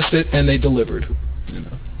promised it and they delivered. You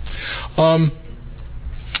know.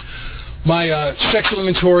 My sexual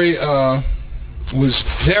inventory was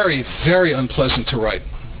very, very unpleasant to write.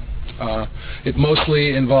 It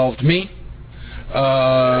mostly involved me.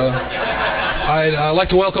 I'd like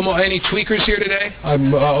to welcome any tweakers here today. I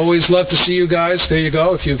always love to see you guys. There you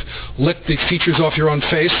go. If you've licked the features off your own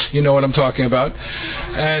face, you know what I'm talking about.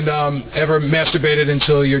 And ever masturbated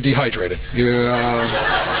until you're dehydrated.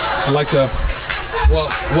 I'd like to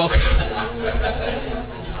welcome.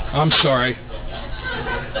 I'm sorry.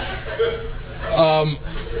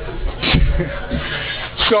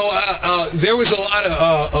 So there was a lot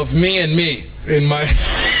of me and me in my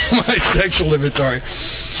my sexual inventory,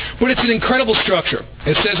 but it's an incredible structure.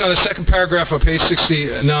 It says on the second paragraph of page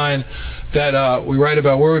 69 that we write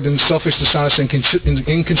about where we've been selfish, dishonest, and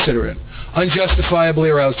inconsiderate, unjustifiably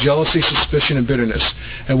aroused jealousy, suspicion, and bitterness.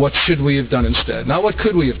 And what should we have done instead? Not what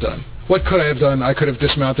could we have done. What could I have done? I could have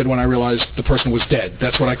dismounted when I realized the person was dead.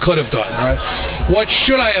 That's what I could have done, right? What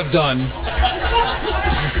should I have done?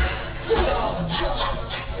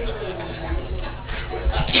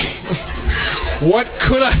 what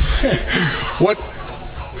could I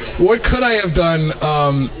what could I have done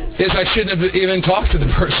is I shouldn't have even talked to the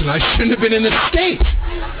person. I shouldn't have been in the state.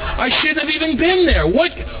 I shouldn't have even been there.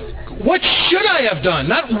 What should I have done?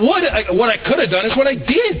 Not what I could have done is what I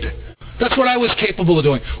did. That's what I was capable of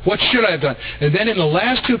doing. What should I have done? And then in the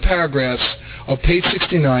last two paragraphs of page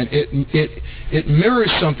 69, it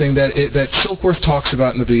mirrors something that Silkworth talks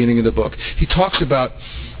about in the beginning of the book. He talks about,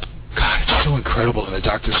 God, it's so incredible in the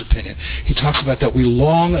doctor's opinion. He talks about that we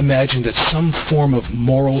long imagined that some form of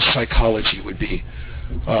moral psychology would be.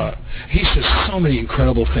 He says so many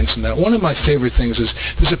incredible things in that. One of my favorite things is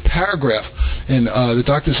there's a paragraph in the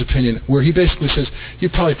doctor's opinion where he basically says, you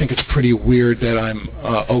probably think it's pretty weird that I'm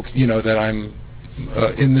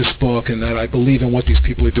in this book and that I believe in what these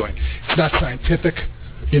people are doing. It's not scientific,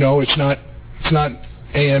 it's not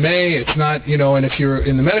AMA, it's not, and if you're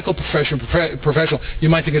in the medical professional, you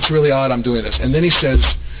might think it's really odd I'm doing this. And then he says,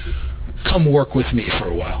 come work with me for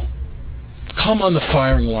a while. Come on the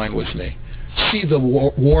firing line with me. See the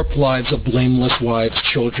warped lives of blameless wives,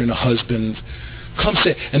 children, a husband. Come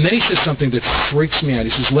say, and then he says something that freaks me out.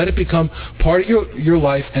 He says, let it become part of your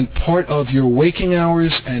life and part of your waking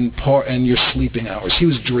hours and your sleeping hours. He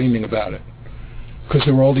was dreaming about it because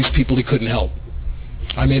there were all these people he couldn't help.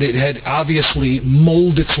 I mean, it had obviously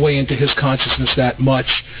molded its way into his consciousness that much.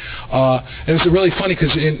 And it was really funny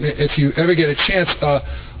because if you ever get a chance,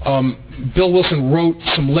 Bill Wilson wrote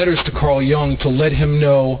some letters to Carl Jung to let him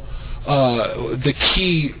know the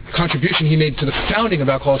key contribution he made to the founding of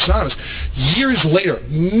Alcoholics Anonymous. Years later,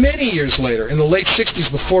 many years later, in the late 60s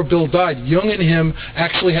before Bill died, Jung and him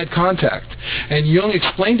actually had contact. And Jung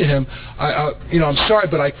explained to him, I'm sorry,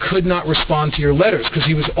 but I could not respond to your letters because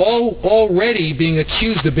he was already being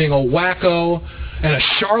accused of being a wacko and a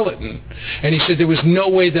charlatan. And he said there was no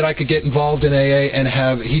way that I could get involved in AA and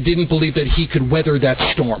he didn't believe that he could weather that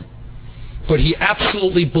storm. But he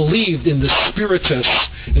absolutely believed in the spiritus,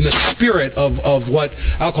 in the spirit of what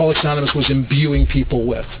Alcoholics Anonymous was imbuing people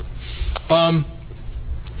with. In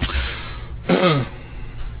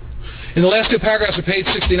the last two paragraphs of page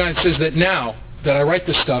 69, it says that now that I write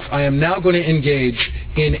this stuff, I am now going to engage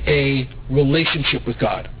in a relationship with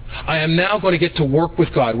God. I am now going to get to work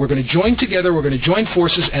with God. We're going to join together, we're going to join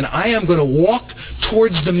forces, and I am going to walk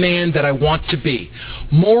towards the man that I want to be.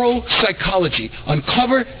 Moral psychology.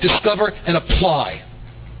 Uncover, discover, and apply.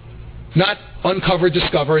 Not uncover,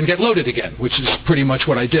 discover, and get loaded again, which is pretty much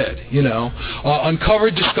what I did,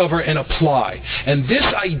 Uncover, discover, and apply. And this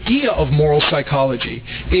idea of moral psychology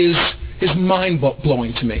is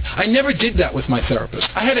mind-blowing to me. I never did that with my therapist.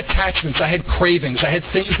 I had attachments, I had cravings, I had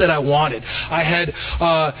things that I wanted. I had,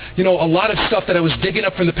 a lot of stuff that I was digging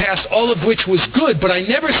up from the past, all of which was good, but I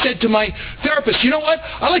never said to my therapist, you know what?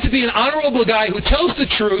 I like to be an honorable guy who tells the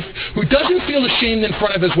truth, who doesn't feel ashamed in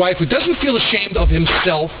front of his wife, who doesn't feel ashamed of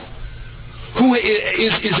himself, who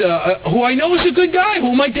who I know is a good guy,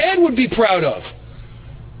 who my dad would be proud of.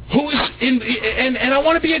 And I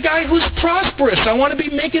want to be a guy who's prosperous. I want to be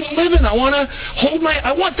making a living. I want to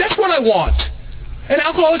that's what I want. And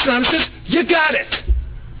Alcoholics Anonymous says, you got it.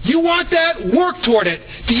 You want that? Work toward it.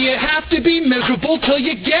 Do you have to be miserable till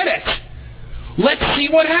you get it? Let's see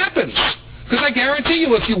what happens. Because I guarantee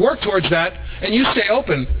you, if you work towards that and you stay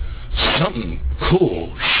open, something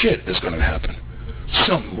cool shit is going to happen.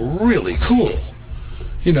 Something really cool.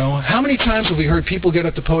 How many times have we heard people get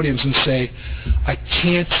at the podiums and say,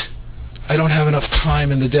 I don't have enough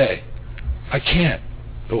time in the day. I can't.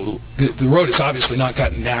 The road has obviously not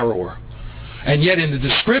gotten narrower. And yet in the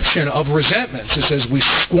description of resentments, it says we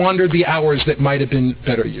squandered the hours that might have been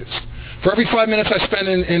better used. For every 5 minutes I spend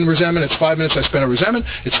in resentment, it's 5 minutes I spend on resentment.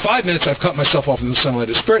 It's 5 minutes I've cut myself off from the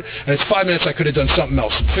sunlight of spirit. And it's 5 minutes I could have done something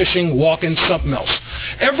else. Fishing, walking, something else.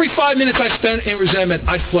 Every 5 minutes I spend in resentment,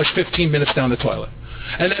 I flush 15 minutes down the toilet.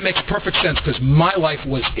 And that makes perfect sense because my life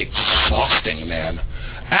was exhausting, man.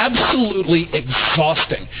 Absolutely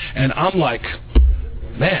exhausting. And I'm like,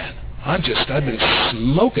 man, I've been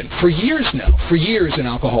smoking for years now, for years in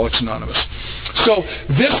Alcoholics Anonymous. So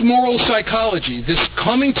this moral psychology, this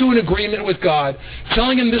coming to an agreement with God,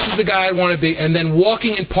 telling him this is the guy I want to be, and then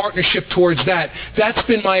walking in partnership towards that's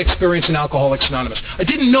been my experience in Alcoholics Anonymous. I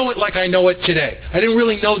didn't know it like I know it today. I didn't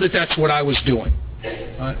really know that that's what I was doing.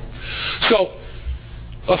 Right? So,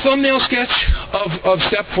 a thumbnail sketch of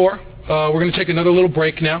step 4. We're going to take another little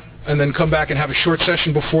break now and then come back and have a short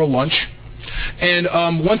session before lunch. And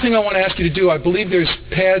one thing I want to ask you to do, I believe there's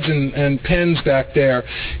pads and pens back there.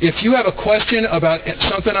 If you have a question about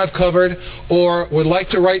something I've covered or would like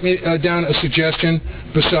to write me down a suggestion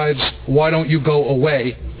besides why don't you go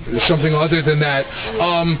away, something other than that,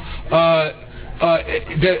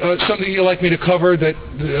 something you'd like me to cover, that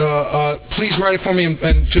please write it for me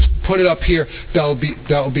and just put it up here. That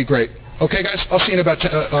would be great. Okay, guys? I'll see you in about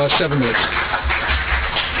 7 minutes.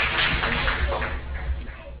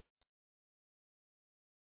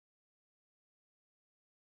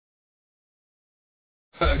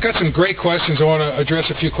 Got some great questions. I want to address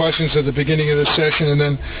a few questions at the beginning of this session and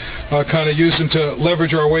then kind of use them to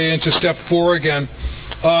leverage our way into step 4 again.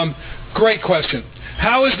 Great question.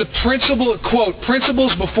 How is the principle, quote,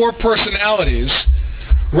 principles before personalities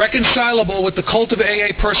reconcilable with the cult of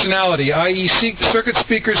AA personality, i.e. circuit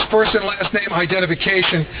speaker's first and last name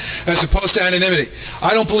identification as opposed to anonymity?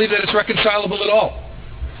 I don't believe that it's reconcilable at all.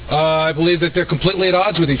 I believe that they're completely at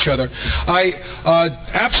odds with each other. I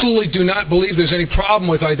absolutely do not believe there's any problem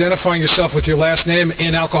with identifying yourself with your last name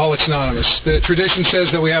in Alcoholics Anonymous. The tradition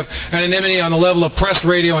says that we have anonymity on the level of press,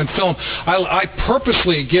 radio, and film. I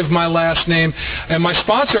purposely give my last name, and my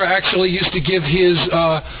sponsor actually used to give his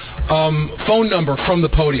phone number from the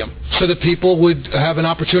podium so that people would have an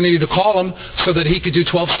opportunity to call him so that he could do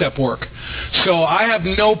 12-step work. So I have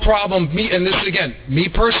no problem, and this is, again, me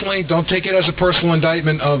personally, don't take it as a personal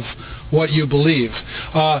indictment of what you believe.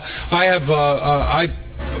 I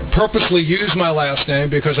purposely use my last name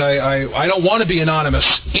because I don't want to be anonymous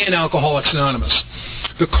in Alcoholics Anonymous.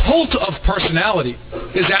 The cult of personality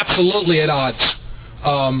is absolutely at odds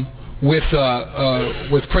with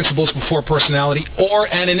principles before personality or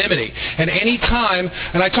anonymity. And any time,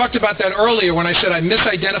 and I talked about that earlier when I said I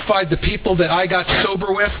misidentified the people that I got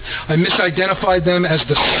sober with. I misidentified them as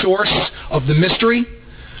the source of the mystery.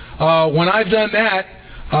 When I've done that,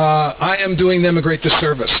 I am doing them a great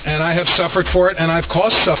disservice, and I have suffered for it, and I've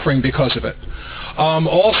caused suffering because of it.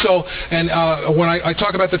 Also, and when I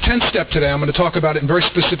talk about the 10th step today, I'm going to talk about it in very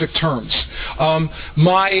specific terms.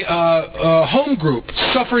 My home group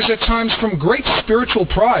suffers at times from great spiritual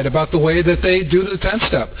pride about the way that they do the 10th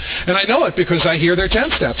step. And I know it because I hear their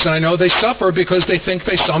 10 steps, and I know they suffer because they think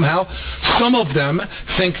they somehow, some of them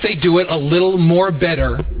think they do it a little more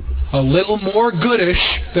better, a little more goodish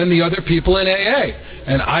than the other people in AA.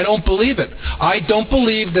 And I don't believe it. I don't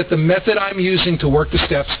believe that the method I'm using to work the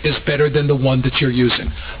steps is better than the one that you're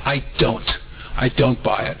using. I don't. I don't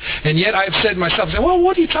buy it. And yet I've said to myself, well,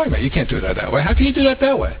 what are you talking about? You can't do that way. How can you do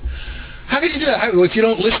that way? How can you do that? If you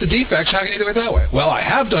don't list the defects, how can you do it that way? Well, I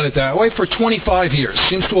have done it that way for 25 years.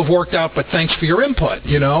 Seems to have worked out, but thanks for your input,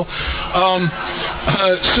 you know.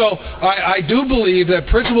 So I do believe that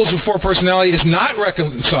principles before personality is not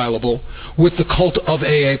reconcilable with the cult of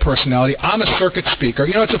AA personality. I'm a circuit speaker.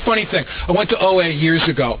 You know, it's a funny thing. I went to OA years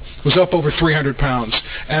ago. Was up over 300 pounds.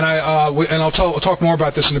 And I'll talk more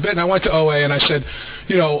about this in a bit. And I went to OA and I said,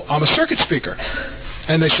 you know, I'm a circuit speaker.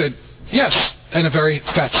 And they said, yes, and a very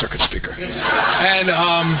fat circuit speaker. And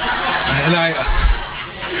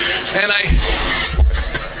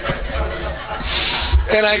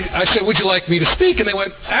I said, would you like me to speak? And they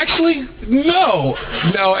went, actually, no.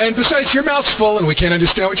 And besides, your mouth's full and we can't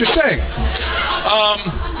understand what you're saying.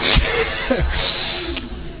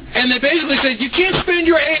 And they basically said, you can't spend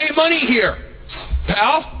your AA money here,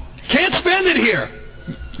 pal. Can't spend it here.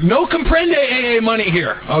 No comprende AA money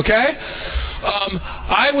here, okay?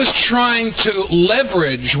 I was trying to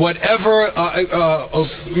leverage whatever,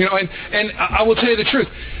 you know, and I will tell you the truth.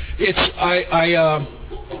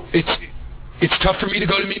 It's tough for me to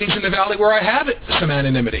go to meetings in the Valley where I have some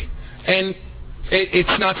anonymity. And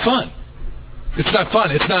it's not fun. It's not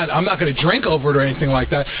fun. I'm not going to drink over it or anything like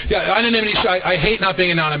that. Yeah, anonymity, I hate not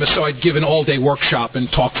being anonymous, so I'd give an all-day workshop and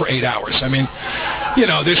talk for 8 hours. I mean, you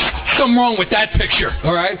know, there's something wrong with that picture,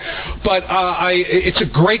 all right? But it's a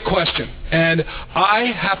great question. And I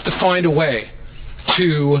have to find a way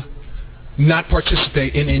to not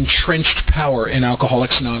participate in entrenched power in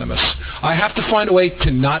Alcoholics Anonymous. I have to find a way to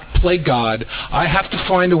not play God. I have to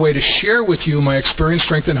find a way to share with you my experience,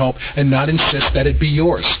 strength, and hope and not insist that it be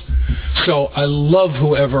yours. So I love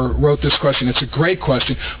whoever wrote this question. It's a great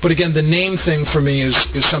question. But again, the name thing for me is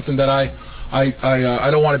something that I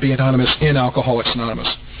don't want to be anonymous in Alcoholics Anonymous.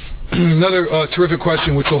 Another terrific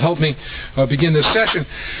question which will help me begin this session.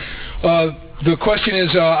 The question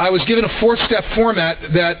is, I was given a 4-step format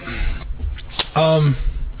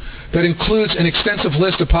that includes an extensive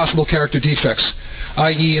list of possible character defects,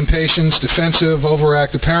 i.e. impatience, defensive,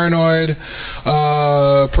 overactive, paranoid,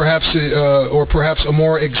 perhaps a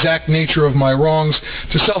more exact nature of my wrongs,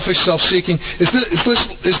 to selfish, self-seeking. Is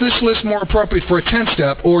this list more appropriate for a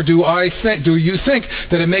 10-step, or do you think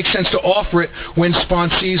that it makes sense to offer it when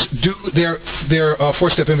sponsees do their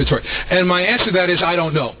 4-step inventory? And my answer to that is I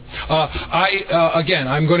don't know. Again,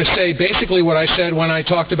 I'm going to say basically what I said when I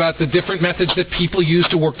talked about the different methods that people use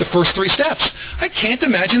to work the first 3 steps. I can't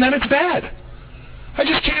imagine that it's bad. I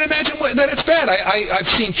just can't imagine that it's bad. I've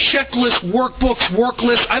seen checklists, workbooks, work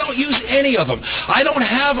lists. I don't use any of them. I don't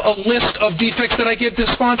have a list of defects that I give to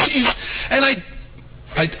sponsees, and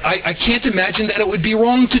I can't imagine that it would be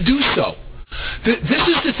wrong to do so. This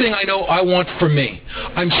is the thing I know I want for me.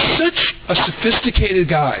 I'm such a sophisticated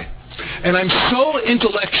guy, and I'm so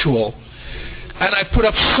intellectual, and I've put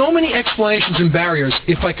up so many explanations and barriers.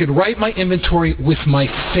 If I could write my inventory with my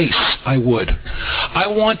face, I would. I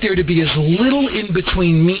want there to be as little in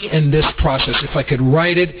between me and this process. If I could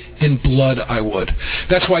write it in blood, I would.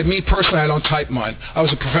 That's why me personally, I don't type mine. I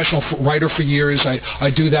was a professional writer for years. I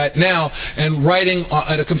do that now, and writing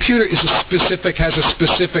on a computer has a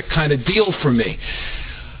specific kind of deal for me.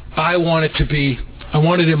 I want it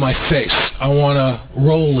in my face. I want to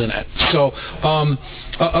roll in it. So,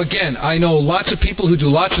 again, I know lots of people who do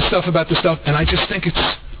lots of stuff about this stuff, and I just think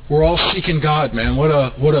we're all seeking God, man. What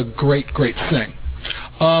a great thing.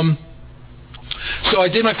 So I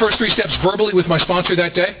did my first 3 steps verbally with my sponsor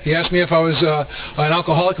that day. He asked me if I was an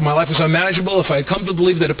alcoholic and my life was unmanageable, if I had come to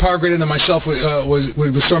believe that a power greater than myself would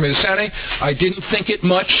restore me to sanity. I didn't think it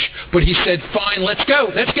much, but he said, fine, let's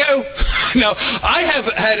go. Now, I have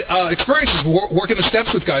had experiences working the steps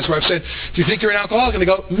with guys where I've said, do you think you're an alcoholic? And they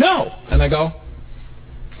go, no. And I go,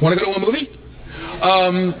 want to go to a movie?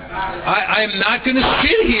 I'm not going to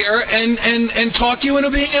sit here and talk you into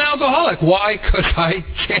being an alcoholic. Why? Because I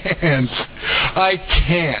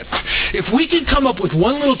can't. If we can come up with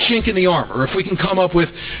one little chink in the armor, if we can come up with,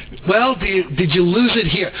 well, did you lose it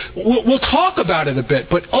here? We'll talk about it a bit,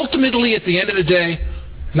 but ultimately, at the end of the day,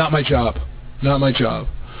 not my job.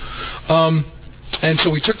 And so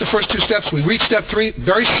we took the first 2 steps. We reached step 3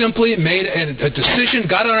 very simply, made a decision,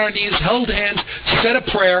 got on our knees, held hands, said a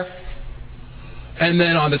prayer. And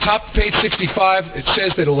then on the top of page 65, it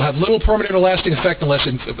says that it will have little permanent or lasting effect unless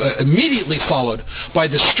immediately followed by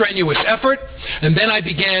this strenuous effort. And then I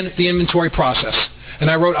began the inventory process.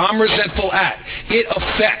 And I wrote, I'm resentful at.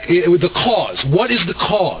 The cause. What is the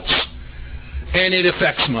cause? And it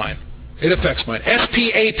affects mine.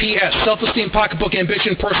 SPAPS, self-esteem, pocketbook,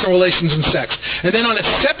 ambition, personal relations, and sex. And then on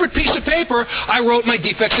a separate piece of paper, I wrote my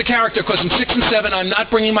defects of character, because in 6 and 7, I'm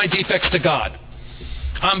not bringing my defects to God.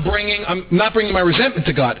 I'm not bringing my resentment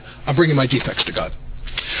to God. I'm bringing my defects to God.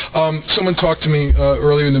 Someone talked to me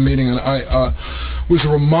earlier in the meeting, and I was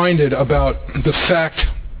reminded about the fact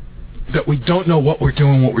that we don't know what we're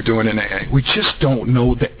doing in AA. We just don't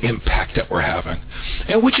know the impact that we're having.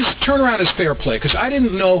 And which is, turnaround is fair play, because I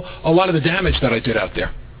didn't know a lot of the damage that I did out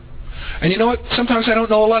there. And you know what? Sometimes I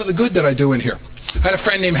don't know a lot of the good that I do in here. I had a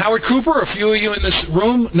friend named Howard Cooper. A few of you in this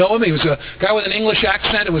room know him. He was a guy with an English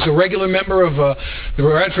accent. He was a regular member of the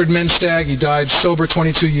Radford Men's Stag. He died sober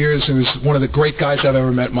 22 years. He was one of the great guys I've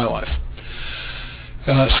ever met in my life.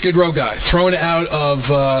 Skid Row guy, he was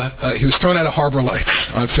thrown out of Harbor Lights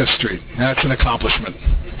on 5th Street. That's an accomplishment.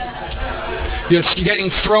 You're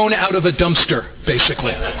getting thrown out of a dumpster,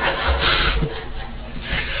 basically.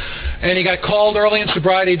 And he got called early in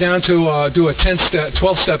sobriety down to do a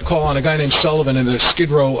 12-step call on a guy named Sullivan in the Skid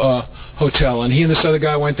Row hotel. And he and this other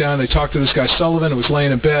guy went down. They talked to this guy Sullivan, who was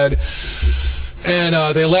laying in bed. And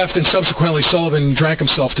they left, and subsequently Sullivan drank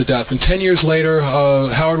himself to death. And 10 years later,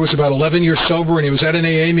 Howard was about 11 years sober, and he was at an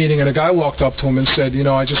AA meeting, and a guy walked up to him and said,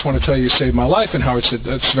 I just want to tell you saved my life. And Howard said,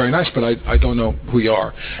 that's very nice, but I don't know who you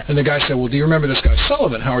are. And the guy said, well, do you remember this guy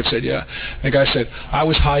Sullivan? Howard said, yeah. And the guy said, I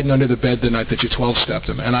was hiding under the bed the night that you 12-stepped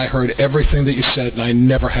him, and I heard everything that you said, and I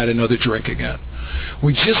never had another drink again.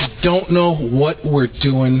 We just don't know what we're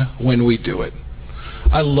doing when we do it.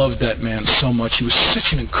 I loved that man so much. He was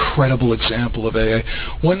such an incredible example of AA.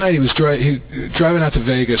 One night he was driving out to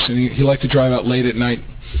Vegas, and he liked to drive out late at night,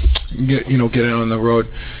 get out on the road.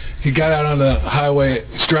 He got out on the highway.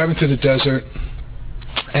 He's driving through the desert,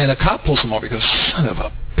 and a cop pulls him over. He goes, son of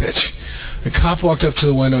a bitch. The cop walked up to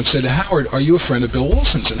the window and said, Howard, are you a friend of Bill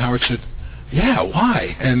Wilson's? And Howard said, yeah,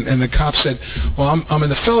 why? And the cop said, well, I'm in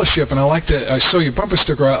the fellowship, and I saw your bumper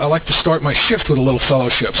sticker. I like to start my shift with a little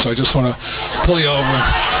fellowship, so I just want to pull you over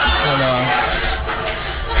and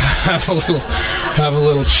have a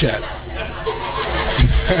little chat.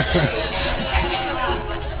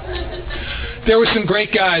 There were some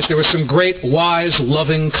great guys. There were some great, wise,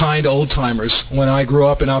 loving, kind old-timers when I grew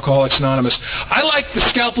up in Alcoholics Anonymous. I like the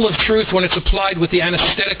scalpel of truth when it's applied with the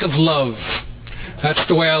anesthetic of love. That's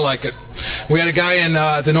the way I like it. We had a guy in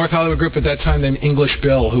the North Hollywood group at that time named English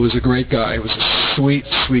Bill, who was a great guy. He was a sweet,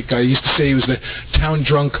 sweet guy. He used to say he was the town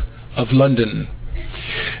drunk of London.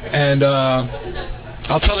 And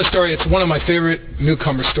I'll tell this story. It's one of my favorite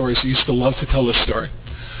newcomer stories. I used to love to tell this story.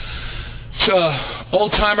 So,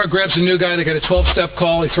 old-timer grabs a new guy. They get a 12-step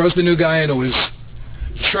call. He throws the new guy into his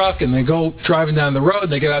truck, and they go driving down the road.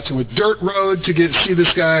 They get out to a dirt road to see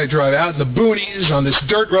this guy drive out in the boonies on this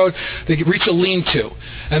dirt road. They reach a lean-to,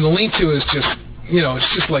 and the lean-to is just,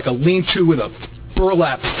 it's just like a lean-to with a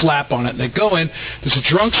burlap flap on it. And they go in. There's a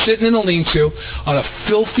drunk sitting in a lean-to on a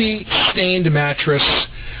filthy, stained mattress,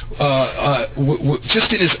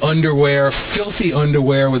 just in his underwear, filthy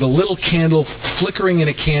underwear, with a little candle flickering in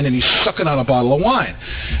a can, and he's sucking on a bottle of wine.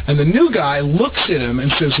 And the new guy looks at him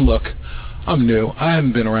and says, "Look, I'm new. I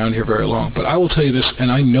haven't been around here very long, but I will tell you this,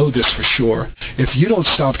 and I know this for sure. If you don't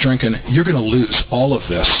stop drinking, you're going to lose all of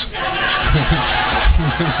this."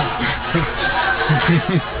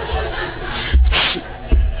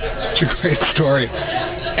 It's a great story.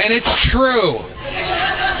 And it's true.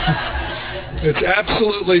 It's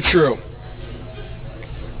absolutely true.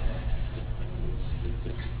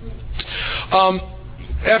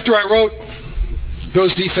 After I wrote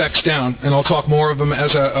those defects down, and I'll talk more of them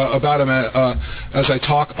as I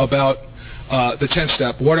talk about the 10th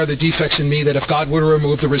step. What are the defects in me that if God were to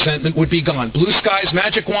remove, the resentment would be gone? Blue skies,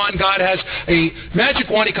 magic wand. God has a magic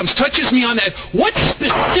wand. He comes, touches me on that. What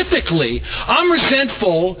specifically? I'm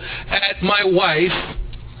resentful at my wife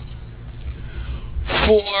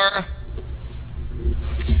for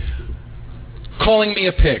calling me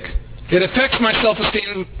a pig. It affects my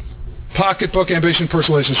self-esteem, pocketbook, ambition,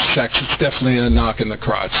 personal relations, sex. It's definitely a knock in the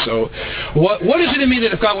crotch. So what is it in me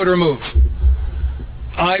that if God would remove?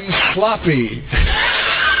 I'm sloppy.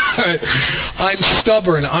 I'm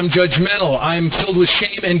stubborn. I'm judgmental. I'm filled with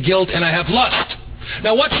shame and guilt, and I have lust.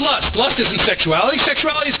 Now, what's lust? Lust isn't sexuality.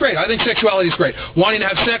 Sexuality is great. I think sexuality is great. Wanting to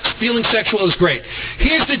have sex, feeling sexual is great.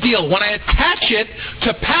 Here's the deal. When I attach it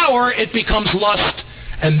to power, it becomes lust,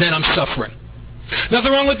 and then I'm suffering.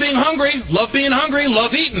 Nothing wrong with being hungry. Love being hungry.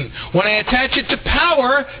 Love eating. When I attach it to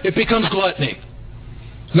power, it becomes gluttony.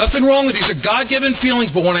 Nothing wrong with these. Are God-given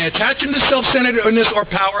feelings, but when I attach them to self-centeredness or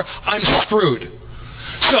power, I'm screwed.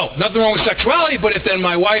 So, nothing wrong with sexuality, but if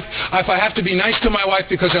I have to be nice to my wife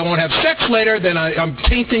because I won't have sex later, then I'm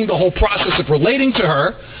tainting the whole process of relating to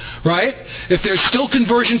her, right? If there's still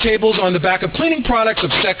conversion tables on the back of cleaning products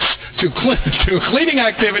of sex to cleaning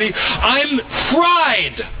activity, I'm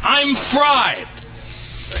fried. I'm fried.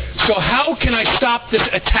 So how can I stop this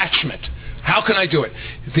attachment? How can I do it?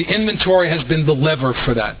 The inventory has been the lever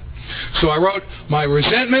for that. So I wrote my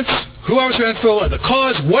resentments, who I was resentful, the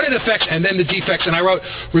cause, what it affects, and then the defects. And I wrote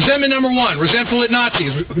resentment number 1, resentful at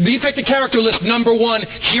Nazis. Defective character list number 1,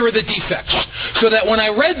 here are the defects. So that when I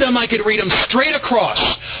read them, I could read them straight across.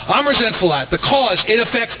 I'm resentful at, the cause, it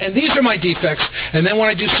affects, and these are my defects. And then when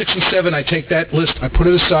I do 6 and 7, I take that list, I put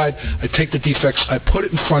it aside, I take the defects, I put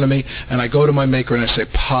it in front of me, and I go to my maker and I say,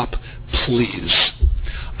 "Pop, please.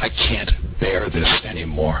 I can't bear this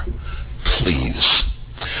anymore. Please."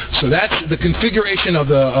 So that's the configuration of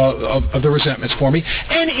the resentments for me.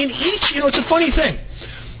 And in each, it's a funny thing.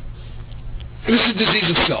 This is a disease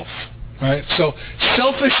of self, right? So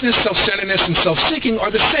selfishness, self-centeredness, and self-seeking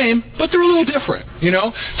are the same, but they're a little different,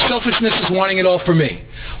 Selfishness is wanting it all for me.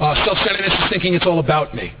 Self-centeredness is thinking it's all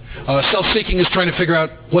about me. Self-seeking is trying to figure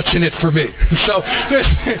out what's in it for me. So they're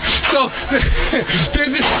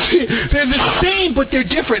the same, but they're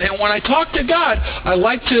different. And when I talk to God, I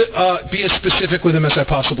like to be as specific with him as I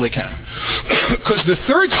possibly can. Because the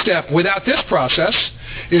third step without this process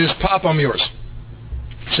is, "Pop, I'm yours."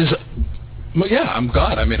 He says, "Well, yeah, I'm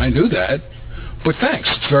God. I mean, I knew that. But thanks.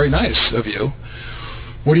 It's very nice of you.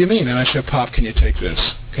 What do you mean?" And I said, "Pop, can you take this?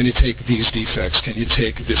 Can you take these defects? Can you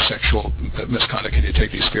take this sexual misconduct? Can you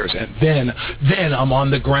take these fears?" And then I'm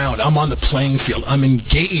on the ground. I'm on the playing field. I'm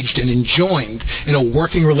engaged and enjoined in a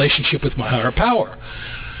working relationship with my higher power.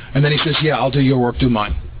 And then he says, "Yeah, I'll do your work, do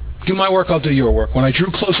mine. Do my work, I'll do your work." When I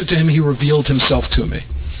drew closer to him, he revealed himself to me.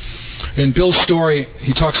 In Bill's story,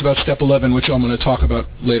 he talks about step 11, which I'm going to talk about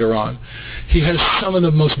later on. He has some of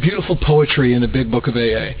the most beautiful poetry in the big book of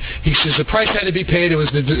AA. He says, the price had to be paid. It was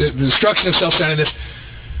the destruction of self-centeredness.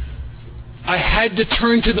 I had to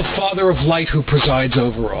turn to the Father of Light who presides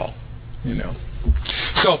over all,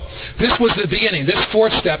 So this was the beginning. This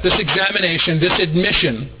fourth step, this examination, this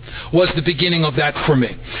admission was the beginning of that for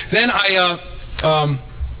me. Then I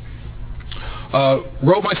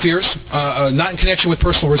wrote my fears, not in connection with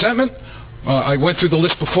personal resentment. I went through the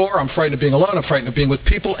list before. I'm frightened of being alone. I'm frightened of being with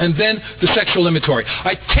people. And then the sexual inventory.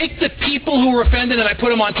 I take the people who were offended and I put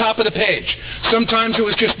them on top of the page. Sometimes it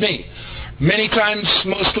was just me. Many times,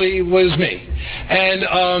 mostly, it was me. And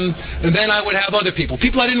then I would have other people.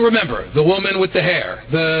 People I didn't remember. The woman with the hair.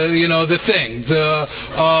 The thing. The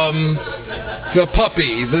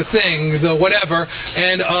puppy. The thing. The whatever.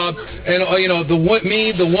 And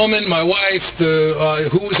me, the woman, my wife,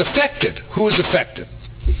 who was affected.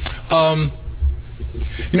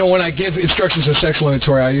 You know, when I give instructions in sexual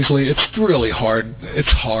inventory, it's really hard. It's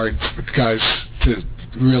hard for guys to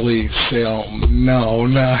really say, oh, no,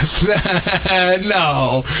 no.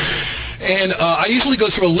 And I usually go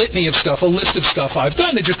through a litany of stuff, a list of stuff I've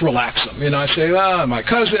done to just relax them. You know, I say, my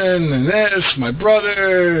cousin and this, my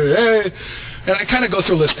brother, and I kind of go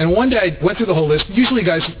through a list. And one day I went through the whole list. Usually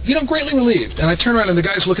guys, greatly relieved. And I turn around and the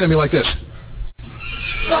guy's looking at me like this.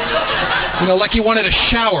 You know, like he wanted a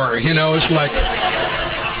shower, it's like...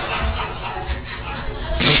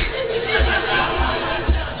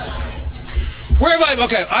 Where have I...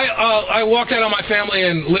 Okay, I walked out on my family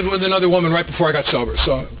and lived with another woman right before I got sober.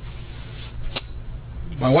 So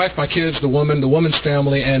my wife, my kids, the woman's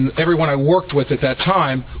family, and everyone I worked with at that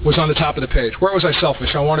time was on the top of the page. Where was I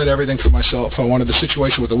selfish? I wanted everything for myself. I wanted the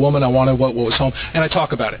situation with the woman. I wanted what was home. And I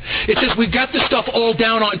talk about it. It says we've got this stuff all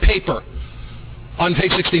down on paper on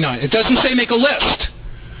page 69. It doesn't say make a list.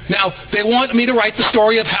 Now, they want me to write the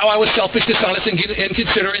story of how I was selfish, dishonest, and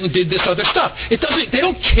inconsiderate and did this other stuff. They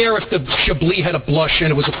don't care if the Chablis had a blush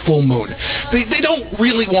and it was a full moon. They don't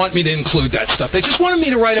really want me to include that stuff. They just wanted me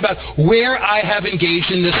to write about where I have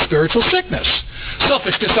engaged in this spiritual sickness.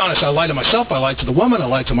 Selfish, dishonest. I lied to myself, I lied to the woman, I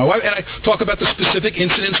lied to my wife, and I talk about the specific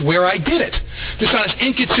incidents where I did it. Dishonest,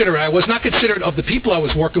 inconsiderate. I was not considerate of the people I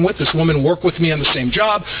was working with. This woman worked with me on the same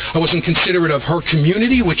job. I wasn't considerate of her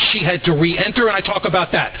community, which she had to re-enter, and I talk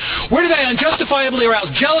about that. Where did I unjustifiably arouse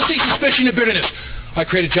jealousy, suspicion, and bitterness? I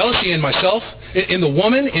created jealousy in myself, in the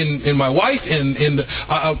woman, in my wife,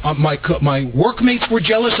 my workmates were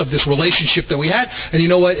jealous of this relationship that we had. And you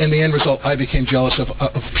know what? In the end result, I became jealous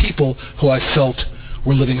of people who I felt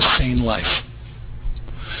were living a sane life.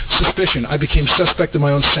 Suspicion. I became suspect of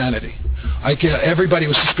my own sanity. Everybody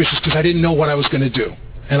was suspicious because I didn't know what I was going to do.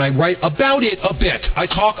 And I write about it a bit. I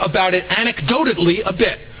talk about it anecdotally a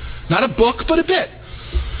bit. Not a book, but a bit.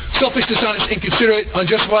 Selfish, dishonest, inconsiderate,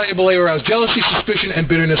 unjustifiably aroused jealousy, suspicion, and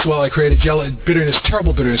bitterness. Well, I created bitterness,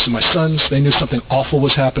 terrible bitterness in my sons. They knew something awful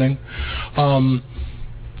was happening. There's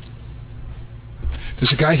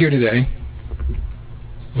a guy here today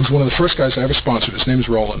who's one of the first guys I ever sponsored. His name is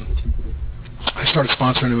Roland. I started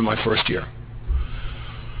sponsoring him in my first year.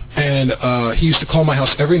 And he used to call my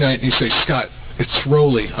house every night and he'd say, Scott, it's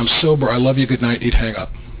Rolly. I'm sober. I love you. Good night. He'd hang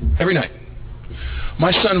up. Every night.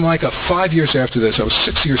 My son Micah, 5 years after this, I was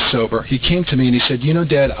 6 years sober, he came to me and he said, you know,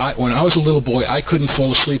 Dad, when I was a little boy, I couldn't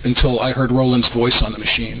fall asleep until I heard Roland's voice on the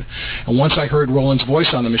machine. And once I heard Roland's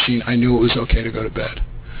voice on the machine, I knew it was okay to go to bed.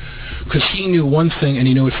 Because he knew one thing, and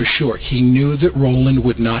he knew it for sure. He knew that Roland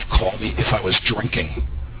would not call me if I was drinking.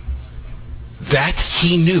 That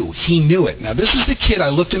he knew. He knew it. Now, this is the kid. I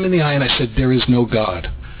looked him in the eye and I said, there is no God.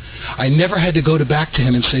 I never had to go back to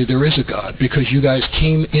him and say, there is a God, because you guys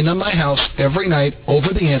came in on my house every night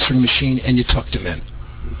over the answering machine and you tucked him in.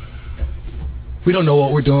 We don't know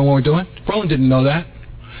what we're doing when we're doing. Roland didn't know that.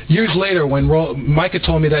 Years later, when Micah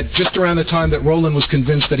told me that, just around the time that Roland was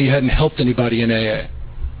convinced that he hadn't helped anybody in AA.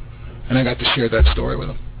 And I got to share that story with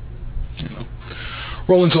him. You know.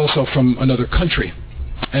 Roland's also from another country.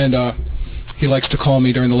 And he likes to call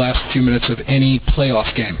me during the last few minutes of any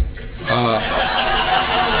playoff game.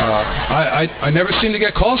 I never seem to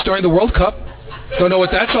get calls during the World Cup. Don't know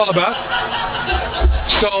what that's all about.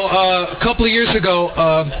 So a couple of years ago,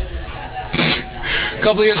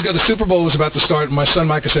 the Super Bowl was about to start, and my son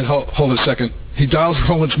Micah said, hold a second. He dials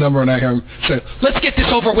Roland's number, and I hear him say, let's get this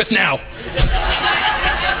over with now.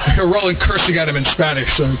 I hear Roland cursing at him in Spanish.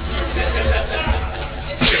 So.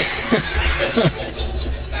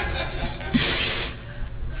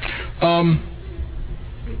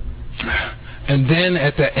 And then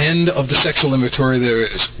at the end of the sexual inventory there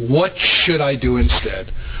is, what should I do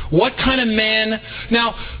instead? What kind of man?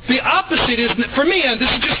 Now, the opposite is, for me, and this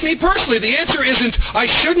is just me personally, the answer isn't, I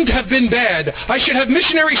shouldn't have been bad. I should have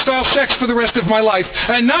missionary-style sex for the rest of my life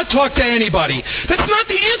and not talk to anybody. That's not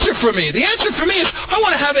the answer for me. The answer for me is, I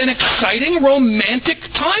want to have an exciting, romantic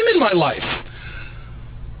time in my life.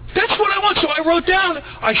 That's what I want. So I wrote down,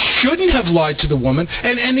 I shouldn't have lied to the woman.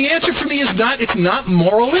 And the answer for me is it's not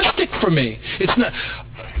moralistic for me. It's not.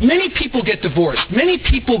 Many people get divorced. Many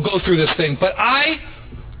people go through this thing. But I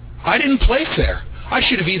didn't play fair. I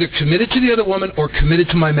should have either committed to the other woman or committed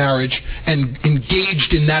to my marriage and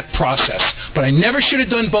engaged in that process. But I never should have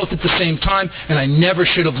done both at the same time, and I never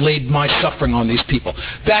should have laid my suffering on these people.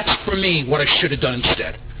 That's, for me, what I should have done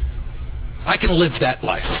instead. I can live that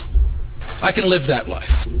life. I can live that life,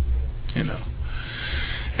 you know.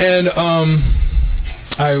 And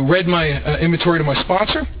I read my inventory to my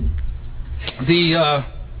sponsor. The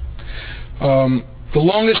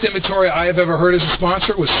longest inventory I have ever heard as a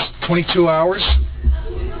sponsor was 22 hours.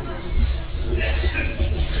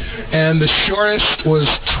 and the shortest was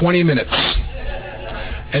 20 minutes.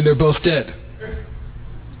 And they're both dead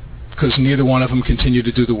because neither one of them continued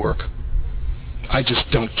to do the work. I just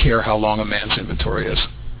don't care how long a man's inventory is.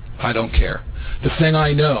 I don't care. The thing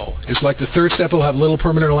I know is, like, the third step will have little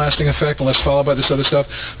permanent or lasting effect unless followed by this other stuff.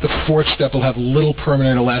 The fourth step will have little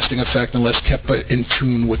permanent or lasting effect unless kept in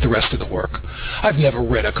tune with the rest of the work. I've never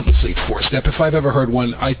read a complete fourth step. If I've ever heard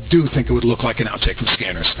one, I do think it would look like an outtake from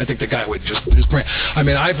Scanners. I think the guy would just, his brain, I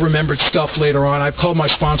mean, I've remembered stuff later on. I've called my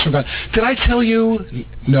sponsor and gone, did I tell you?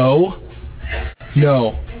 No.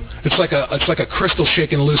 It's like a crystal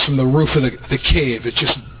shaken loose from the roof of the cave. It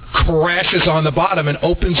just crashes on the bottom and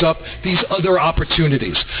opens up these other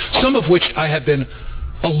opportunities, some of which I have been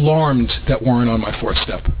alarmed that weren't on my fourth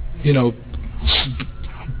step. You know,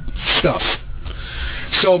 stuff.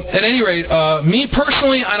 So, at any rate, me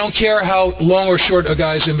personally, I don't care how long or short a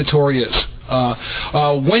guy's inventory is.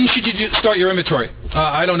 When should you start your inventory?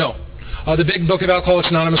 I don't know. The Big Book of Alcoholics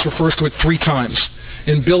Anonymous refers to it 3 times.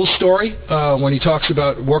 In Bill's story, when he talks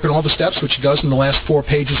about working all the steps, which he does in the last 4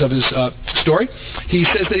 pages of his story, he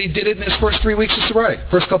says that he did it in his first 3 weeks of sobriety.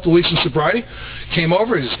 First couple of weeks in sobriety, came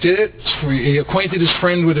over, he just did it. He acquainted his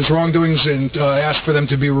friend with his wrongdoings and asked for them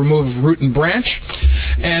to be removed root and branch.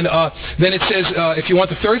 And then it says, if you want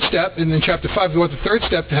the third step, and in chapter 5, if you want the third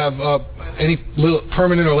step to have any little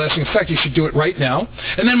permanent or lasting effect, you should do it right now.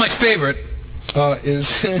 And then my favorite is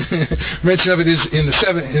mention of it is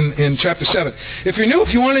in chapter 7. If you're new,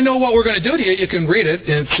 if you want to know what we're going to do to you, you can read it.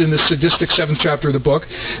 It's in the sadistic 7th chapter of the book,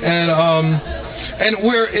 and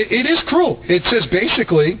where it is cruel. It says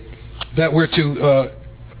basically that we're to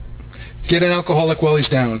get an alcoholic while he's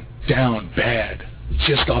down bad,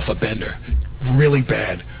 just off a bender, really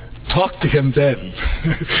bad. Talk to him then.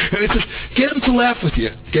 And it says, get him to laugh with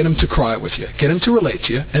you, get him to cry with you, get him to relate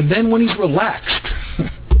to you, and then when he's relaxed,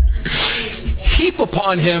 heap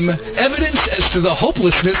upon him evidence as to the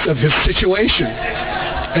hopelessness of his situation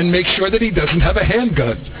and make sure that he doesn't have a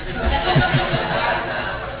handgun.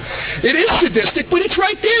 It is sadistic, but it's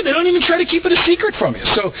right there. They don't even try to keep it a secret from you.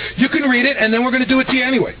 So you can read it, and then we're going to do it to you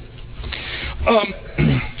anyway.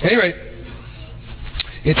 Anyway,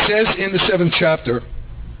 it says in the 7th chapter,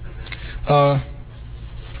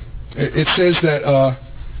 it says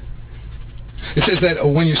that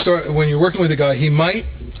when you're working with a guy, he might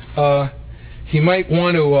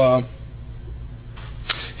want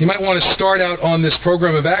to start out on this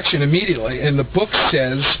program of action immediately. And the book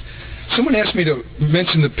says, someone asked me to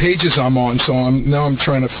mention the pages I'm on, so I'm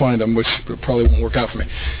trying to find them, which probably won't work out for me.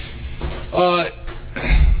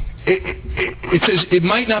 It says it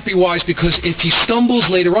might not be wise because if he stumbles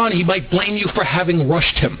later on, he might blame you for having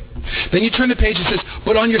rushed him. Then you turn the page and says,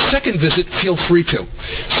 but on your second visit, feel free to.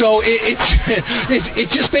 So it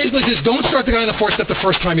just basically says, don't start the guy on the fourth step the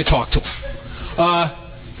first time you talk to him.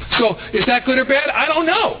 So is that good or bad? I don't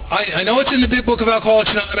know. I know it's in the Big Book of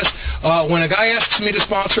Alcoholics Anonymous. When a guy asks me to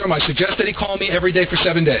sponsor him, I suggest that he call me every day for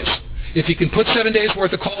 7 days. If he can put 7 days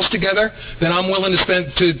worth of calls together, then I'm willing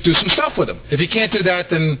to do some stuff with him. If he can't do that,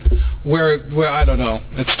 then where I don't know.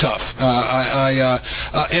 It's tough.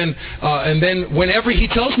 And then whenever he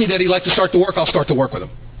tells me that he'd like to start the work, I'll start the work with him.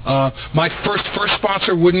 My first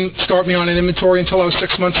sponsor wouldn't start me on an inventory until I was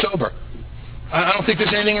 6 months sober. I don't think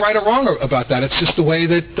there's anything right or wrong about that. It's just the way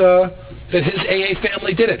that his AA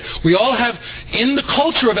family did it. We all have, in the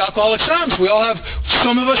culture of Alcoholics Anonymous,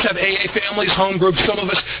 some of us have AA families, home groups, some of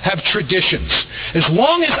us have traditions. As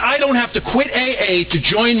long as I don't have to quit AA to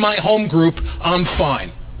join my home group, I'm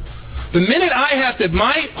fine. The minute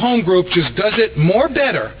my home group just does it more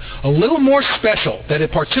better, a little more special, that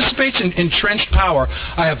it participates in entrenched power,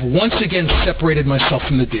 I have once again separated myself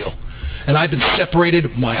from the deal. And I've been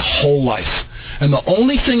separated my whole life. And the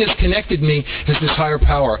only thing that's connected me is this higher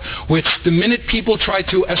power, which the minute people try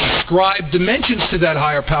to ascribe dimensions to that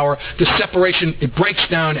higher power, the separation, it breaks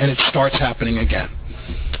down and it starts happening again.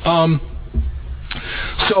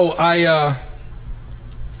 So I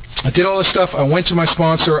did all this stuff. I went to my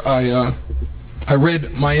sponsor. I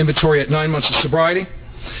read my inventory at 9 months of sobriety.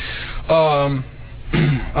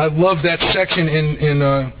 I love that section in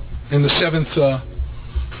the 7th,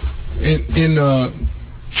 in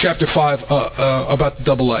Chapter 5 about the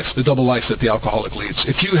double life that the alcoholic leads.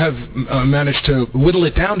 If you have managed to whittle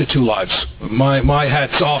it down to 2 lives, my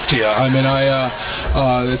hat's off to you. I mean,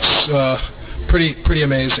 it's pretty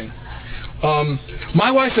amazing. My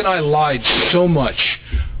wife and I lied so much.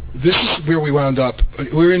 This is where we wound up.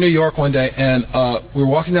 We were in New York one day, and we were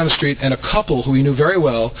walking down the street, and a couple who we knew very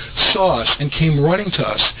well saw us and came running to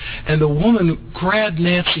us. And the woman grabbed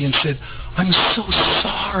Nancy and said, "I'm so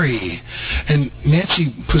sorry." And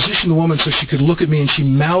Nancy positioned the woman so she could look at me, and she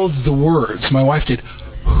mouthed the words. My wife did,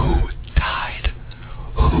 who died?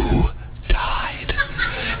 Who died?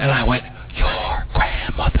 And I went, your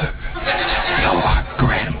grandmother. Your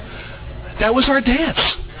grand. That was our dance.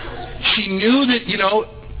 She knew that,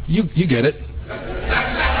 you get it.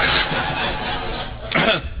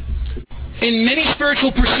 In many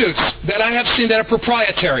spiritual pursuits that I have seen that are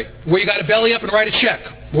proprietary, where you got to belly up and write a check,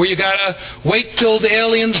 where you got to wait till the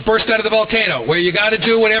aliens burst out of the volcano, where you got to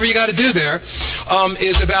do whatever you got to do there,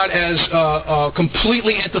 is about as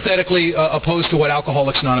completely antithetically opposed to what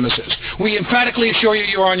Alcoholics Anonymous is. We emphatically assure you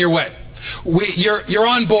you're on your way. You're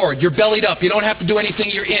on board. You're bellied up. You don't have to do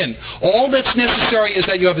anything. You're in. All that's necessary is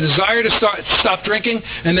that you have a desire to stop drinking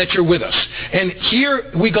and that you're with us. And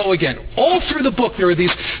here we go again. All through the book there are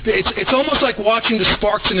these, it's almost like watching the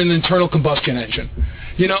sparks in an internal combustion engine.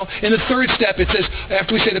 In the third step it says,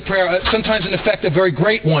 after we say the prayer, sometimes in effect a very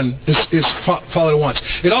great one is followed at once.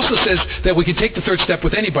 It also says that we can take the third step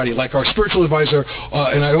with anybody, like our spiritual advisor,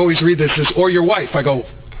 and I always read this, is, or your wife. I go,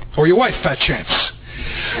 or your wife, fat chance.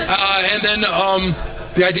 And then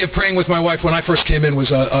the idea of praying with my wife when I first came in was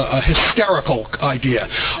a hysterical idea.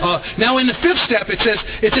 Now in the fifth step it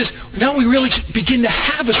says now we really begin to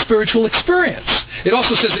have a spiritual experience. It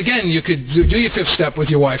also says again you could do your fifth step with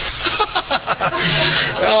your wife.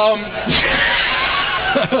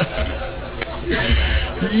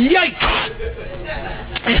 Yikes!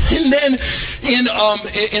 And then in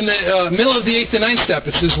the middle of the eighth and ninth step,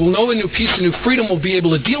 it says, we'll know a new peace, a new freedom. We'll be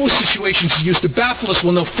able to deal with situations that used to baffle us.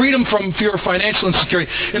 We'll know freedom from fear of financial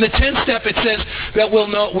insecurity. In the 10th step, it says that we'll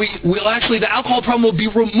actually, the alcohol problem will be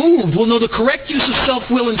removed. We'll know the correct use of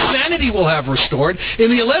self-will and sanity will have restored.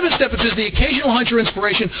 In the 11th step, it says the occasional hunch or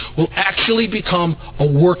inspiration will actually become a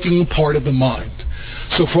working part of the mind.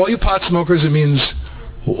 So for all you pot smokers, it means,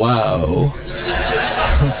 wow.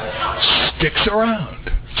 Sticks around.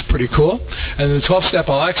 It's pretty cool. And in the 12th step,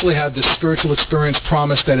 I'll actually have this spiritual experience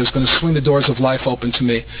promise that is going to swing the doors of life open to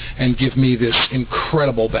me and give me this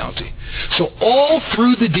incredible bounty. So all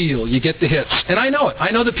through the deal, you get the hits. And I know it.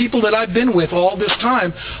 I know the people that I've been with all this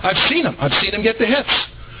time. I've seen them. I've seen them get the hits.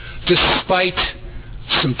 Despite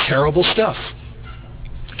some terrible stuff.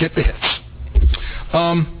 Get the hits.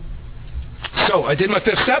 So I did my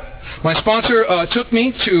fifth step. My sponsor took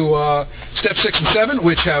me to step 6 and 7,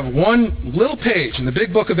 which have one little page in the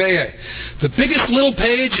big book of AA. The biggest little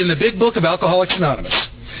page in the big book of Alcoholics Anonymous.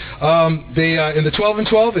 In the 12 and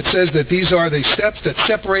 12, it says that these are the steps that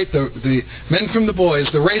separate the men from the boys,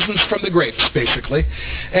 the raisins from the grapes, basically.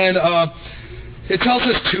 And it tells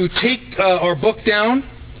us to take our book down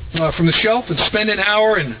from the shelf and spend an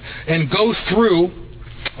hour and go through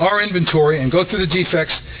our inventory and go through the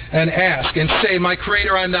defects and ask and say, my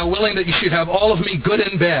Creator, I am now willing that you should have all of me, good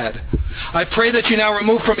and bad. I pray that you now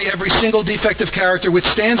remove from me every single defective character which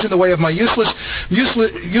stands in the way of my usefulness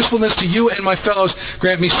to you and my fellows.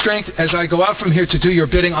 Grant me strength as I go out from here to do your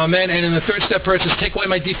bidding. Amen. And in the third step prayer it says, take away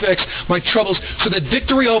my defects, my troubles, so that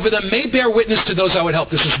victory over them may bear witness to those I would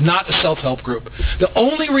help. This is not a self-help group. The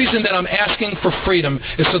only reason that I'm asking for freedom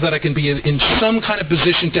is so that I can be in some kind of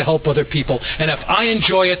position to help other people. And if I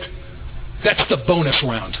enjoy it, that's the bonus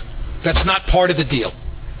round. That's not part of the deal.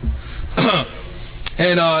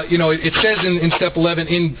 And, it says in Step 11,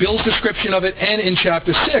 in Bill's description of it, and in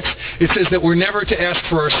Chapter 6, it says that we're never to ask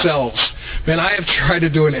for ourselves. Man, I have tried to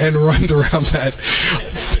do an end run around that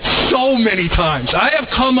so many times. I have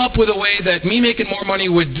come up with a way that me making more money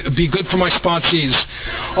would be good for my sponsees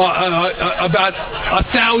about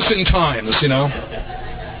 1,000 times,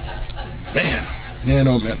 Man,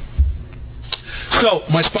 oh man. So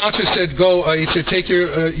my sponsor said, he said, take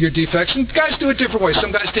your defects. And guys do it different ways.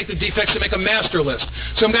 Some guys take the defects and make a master list.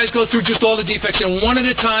 Some guys go through just all the defects. And one at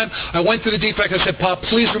a time, I went through the defects. I said, Pop,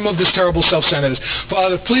 please remove this terrible self-centeredness.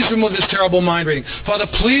 Father, please remove this terrible mind reading. Father,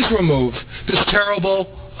 please remove this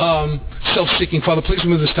terrible self-seeking. Father, please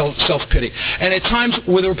remove this self-pity. And at times,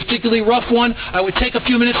 with a particularly rough one, I would take a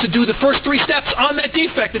few minutes to do the first 3 steps on that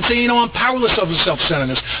defect and say, I'm powerless over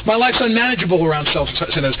self-centeredness. My life's unmanageable around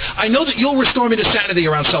self-centeredness. I know that you'll restore me to sanity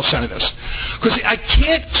around self-centeredness. Because I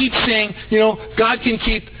can't keep saying, God can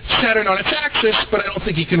keep Saturn on its axis, but I don't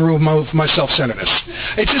think he can remove my self-centeredness.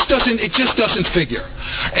 It just doesn't figure.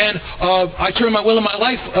 And I turned my will and my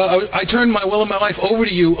life over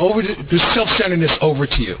to you, over to the self-centeredness over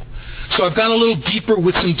to you. So I've gone a little deeper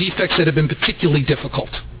with some defects that have been particularly difficult.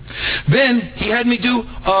 Then he had me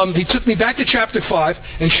he took me back to chapter 5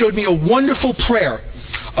 and showed me a wonderful prayer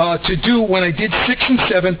to do when I did 6 and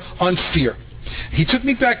 7 on fear. He took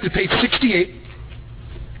me back to page 68,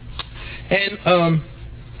 and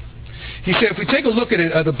He said, if we take a look at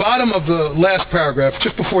it, at the bottom of the last paragraph,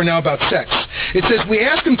 just before now about sex, it says, we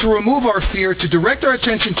ask him to remove our fear, to direct our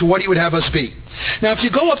attention to what he would have us be. Now, if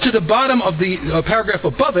you go up to the bottom of the paragraph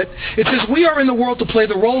above it, it says, we are in the world to play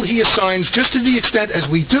the role he assigns, just to the extent as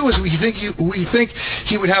we do, as we think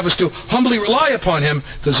he would have us do. Humbly rely upon him.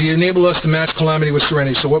 Does he enable us to match calamity with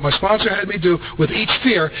serenity? So what my sponsor had me do with each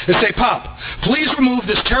fear is say, Pop, please remove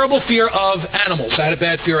this terrible fear of animals. I had a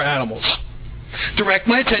bad fear of animals. Direct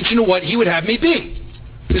my attention to what he would have me be.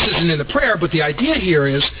 This isn't in the prayer, but the idea here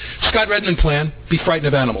is, Scott Redmond plan, be frightened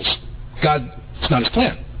of animals. God, it's not his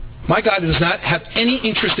plan. My God does not have any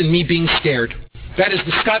interest in me being scared. That is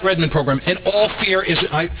the Scott Redmond program, and all fear is,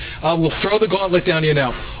 I will throw the gauntlet down to you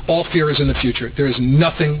now. All fear is in the future. There is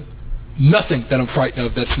nothing that I'm frightened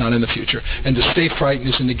of that's not in the future. And to stay frightened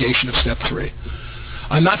is a negation of step 3.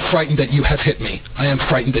 I'm not frightened that you have hit me. I am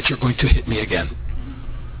frightened that you're going to hit me again.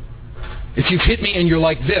 If you've hit me and you're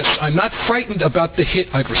like this, I'm not frightened about the hit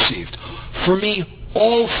I've received. For me,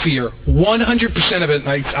 all fear, 100% of it, and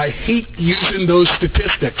I hate using those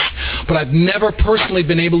statistics, but I've never personally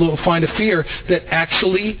been able to find a fear that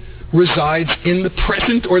actually resides in the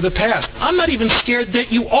present or the past. I'm not even scared that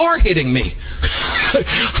you are hitting me.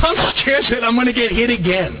 I'm scared that I'm going to get hit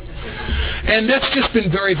again. And that's just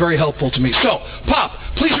been very, very helpful to me. So, Pop,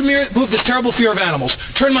 please remove this terrible fear of animals.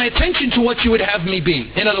 Turn my attention to what you would have me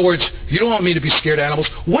be. In other words, you don't want me to be scared of animals.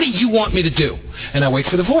 What do you want me to do? And I wait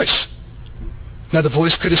for the voice. Now, the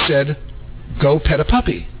voice could have said, go pet a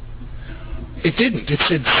puppy. It didn't. It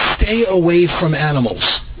said, stay away from animals.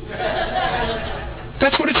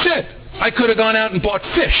 That's what it said. I could have gone out and bought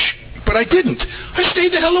fish, but I didn't. I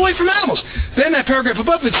stayed the hell away from animals. Then that paragraph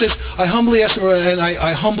above it says, I humbly ask him, and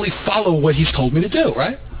I humbly follow what he's told me to do,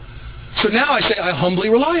 right? So now I say, I humbly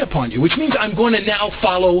rely upon you, which means I'm going to now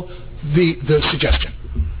follow the suggestion.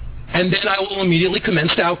 And then I will immediately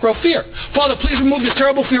commence to outgrow fear. Father, please remove this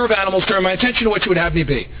terrible fear of animals. Turn my attention to what you would have me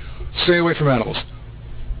be. Stay away from animals.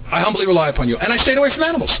 I humbly rely upon you. And I stayed away from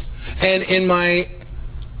animals. And in my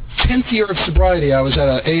 10th year of sobriety, I was at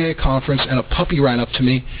an AA conference, and a puppy ran up to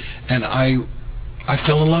me, and I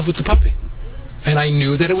fell in love with the puppy. And I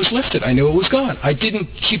knew that it was lifted. I knew it was gone. I didn't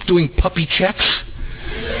keep doing puppy checks.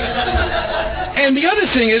 And the other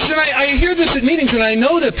thing is, and I hear this at meetings, and I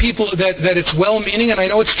know that people, that it's well-meaning, and I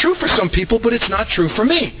know it's true for some people, but it's not true for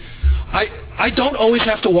me. I don't always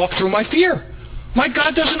have to walk through my fear. My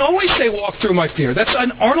God doesn't always say walk through my fear. That's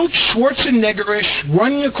an Arnold Schwarzenegger-ish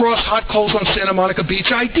running across hot coals on Santa Monica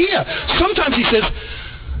Beach idea. Sometimes he says,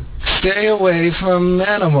 stay away from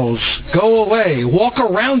animals. Go away. Walk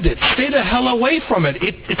around it. Stay the hell away from it.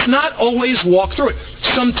 It's not always walk through it.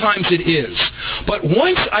 Sometimes it is. But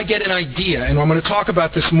once I get an idea, and I'm going to talk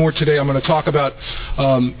about this more today, I'm going to talk about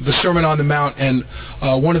the Sermon on the Mount, and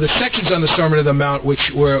one of the sections on the Sermon on the Mount which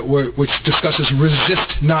discusses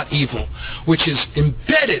resist not evil, which is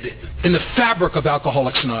embedded in the fabric of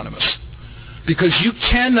Alcoholics Anonymous. Because you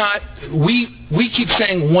cannot, we keep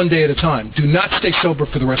saying one day at a time. Do not stay sober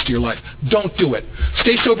for the rest of your life. Don't do it.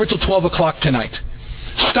 Stay sober till 12 o'clock tonight.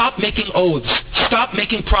 Stop making oaths. Stop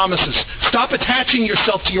making promises. Stop attaching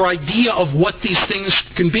yourself to your idea of what these things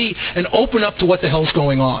can be, and open up to what the hell's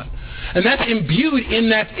going on. And that's imbued in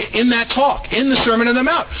that talk, in the Sermon on the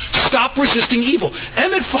Mount. Stop resisting evil.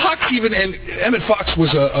 Emmett Fox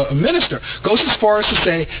was a minister, goes as far as to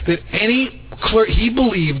say that he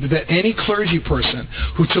believed that any clergy person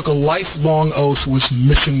who took a lifelong oath was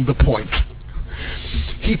missing the point.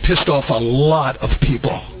 He pissed off a lot of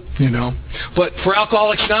people, you know. But for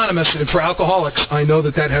Alcoholics Anonymous and for alcoholics, I know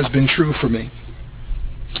that has been true for me.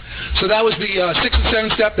 So that was the 6th and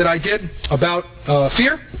 7th step that I did about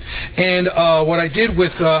fear. And what I did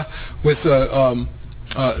with the 6 and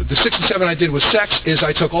 7 I did with sex is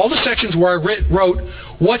I took all the sections where I wrote,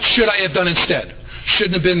 what should I have done instead?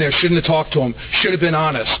 Shouldn't have been there, shouldn't have talked to him, should have been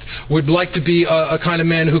honest, would like to be a kind of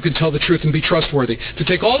man who can tell the truth and be trustworthy. To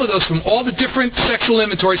take all of those from all the different sexual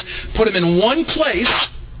inventories, put them in one place,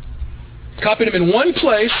 copied them in one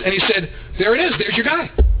place, and he said, there it is, there's your guy.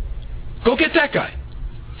 Go get that guy.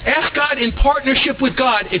 Ask God in partnership with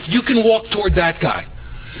God if you can walk toward that guy.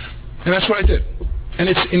 And that's what I did. And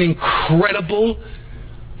it's an incredible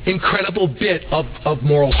bit of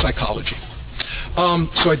moral psychology.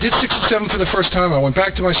 So I did 6 and 7 for the first time. I went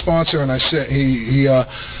back to my sponsor, and I said he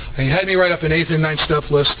had me write up an 8th and 9th step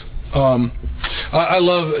list. I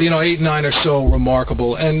love, 8 and 9 are so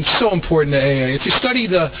remarkable and so important to AA. If you study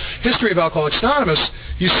the history of Alcoholics Anonymous,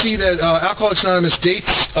 you see that Alcoholics Anonymous dates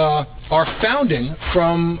our founding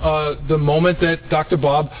from the moment that Dr.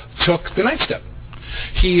 Bob took the 9th step.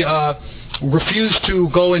 He refused to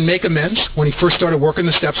go and make amends when he first started working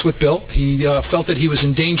the steps with Bill. He felt that he was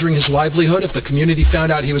endangering his livelihood if the community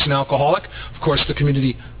found out he was an alcoholic. Of course, the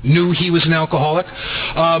community knew he was an alcoholic.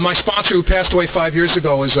 My sponsor, who passed away 5 years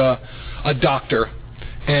ago, was a doctor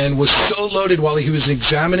and was so loaded while he was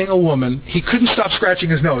examining a woman, he couldn't stop scratching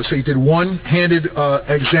his nose, so he did one-handed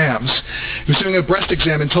exams. He was doing a breast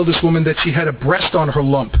exam and told this woman that she had a breast on her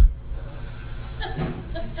lump,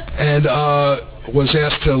 and was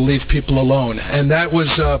asked to leave people alone. And that was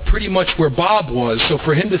pretty much where Bob was, so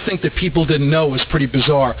for him to think that people didn't know was pretty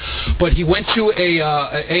bizarre. But he went to a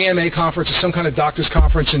AMA conference, or some kind of doctor's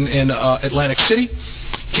conference in Atlantic City,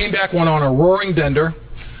 came back, went on a roaring bender,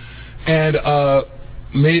 and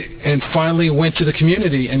finally went to the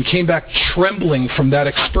community and came back trembling from that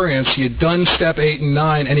experience. He had done step 8 and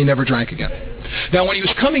 9, and he never drank again. Now, when he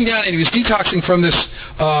was coming down and he was detoxing from this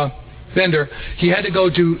bender, he had to go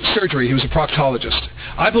do surgery. He was a proctologist.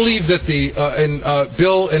 I believe that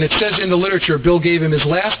Bill, and it says in the literature, Bill gave him his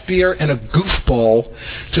last beer and a goofball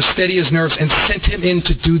to steady his nerves and sent him in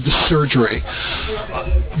to do the surgery.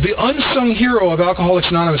 The unsung hero of Alcoholics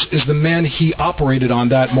Anonymous is the man he operated on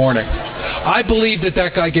that morning. I believe that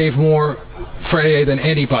that guy gave more for AA than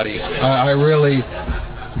anybody. I really...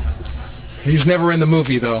 He's never in the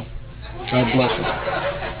movie, though. God bless him.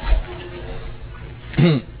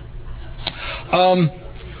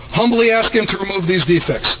 Humbly ask him to remove these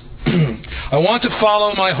defects. I want to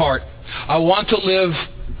follow my heart. I want to live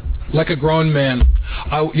like a grown man.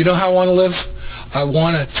 You know how I want to live? I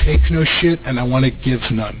want to take no shit, and I want to give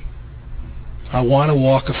none. I want to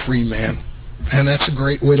walk a free man, and that's a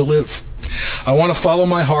great way to live. I want to follow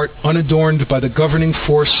my heart unadorned by the governing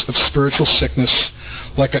force of spiritual sickness,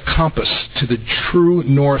 like a compass to the true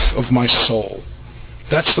north of my soul.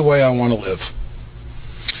 That's the way I want to live.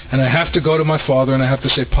 And I have to go to my father and I have to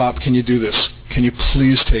say, Pop, can you do this? Can you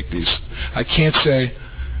please take these? I can't say,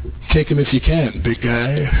 take him if you can, big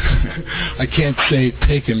guy. I can't say,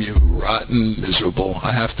 take him, you rotten miserable.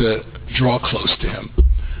 I have to draw close to him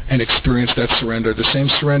and experience that surrender. The same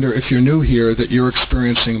surrender, if you're new here, that you're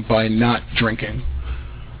experiencing by not drinking.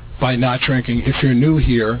 By not drinking. If you're new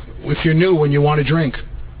here, if you're new when you want to drink,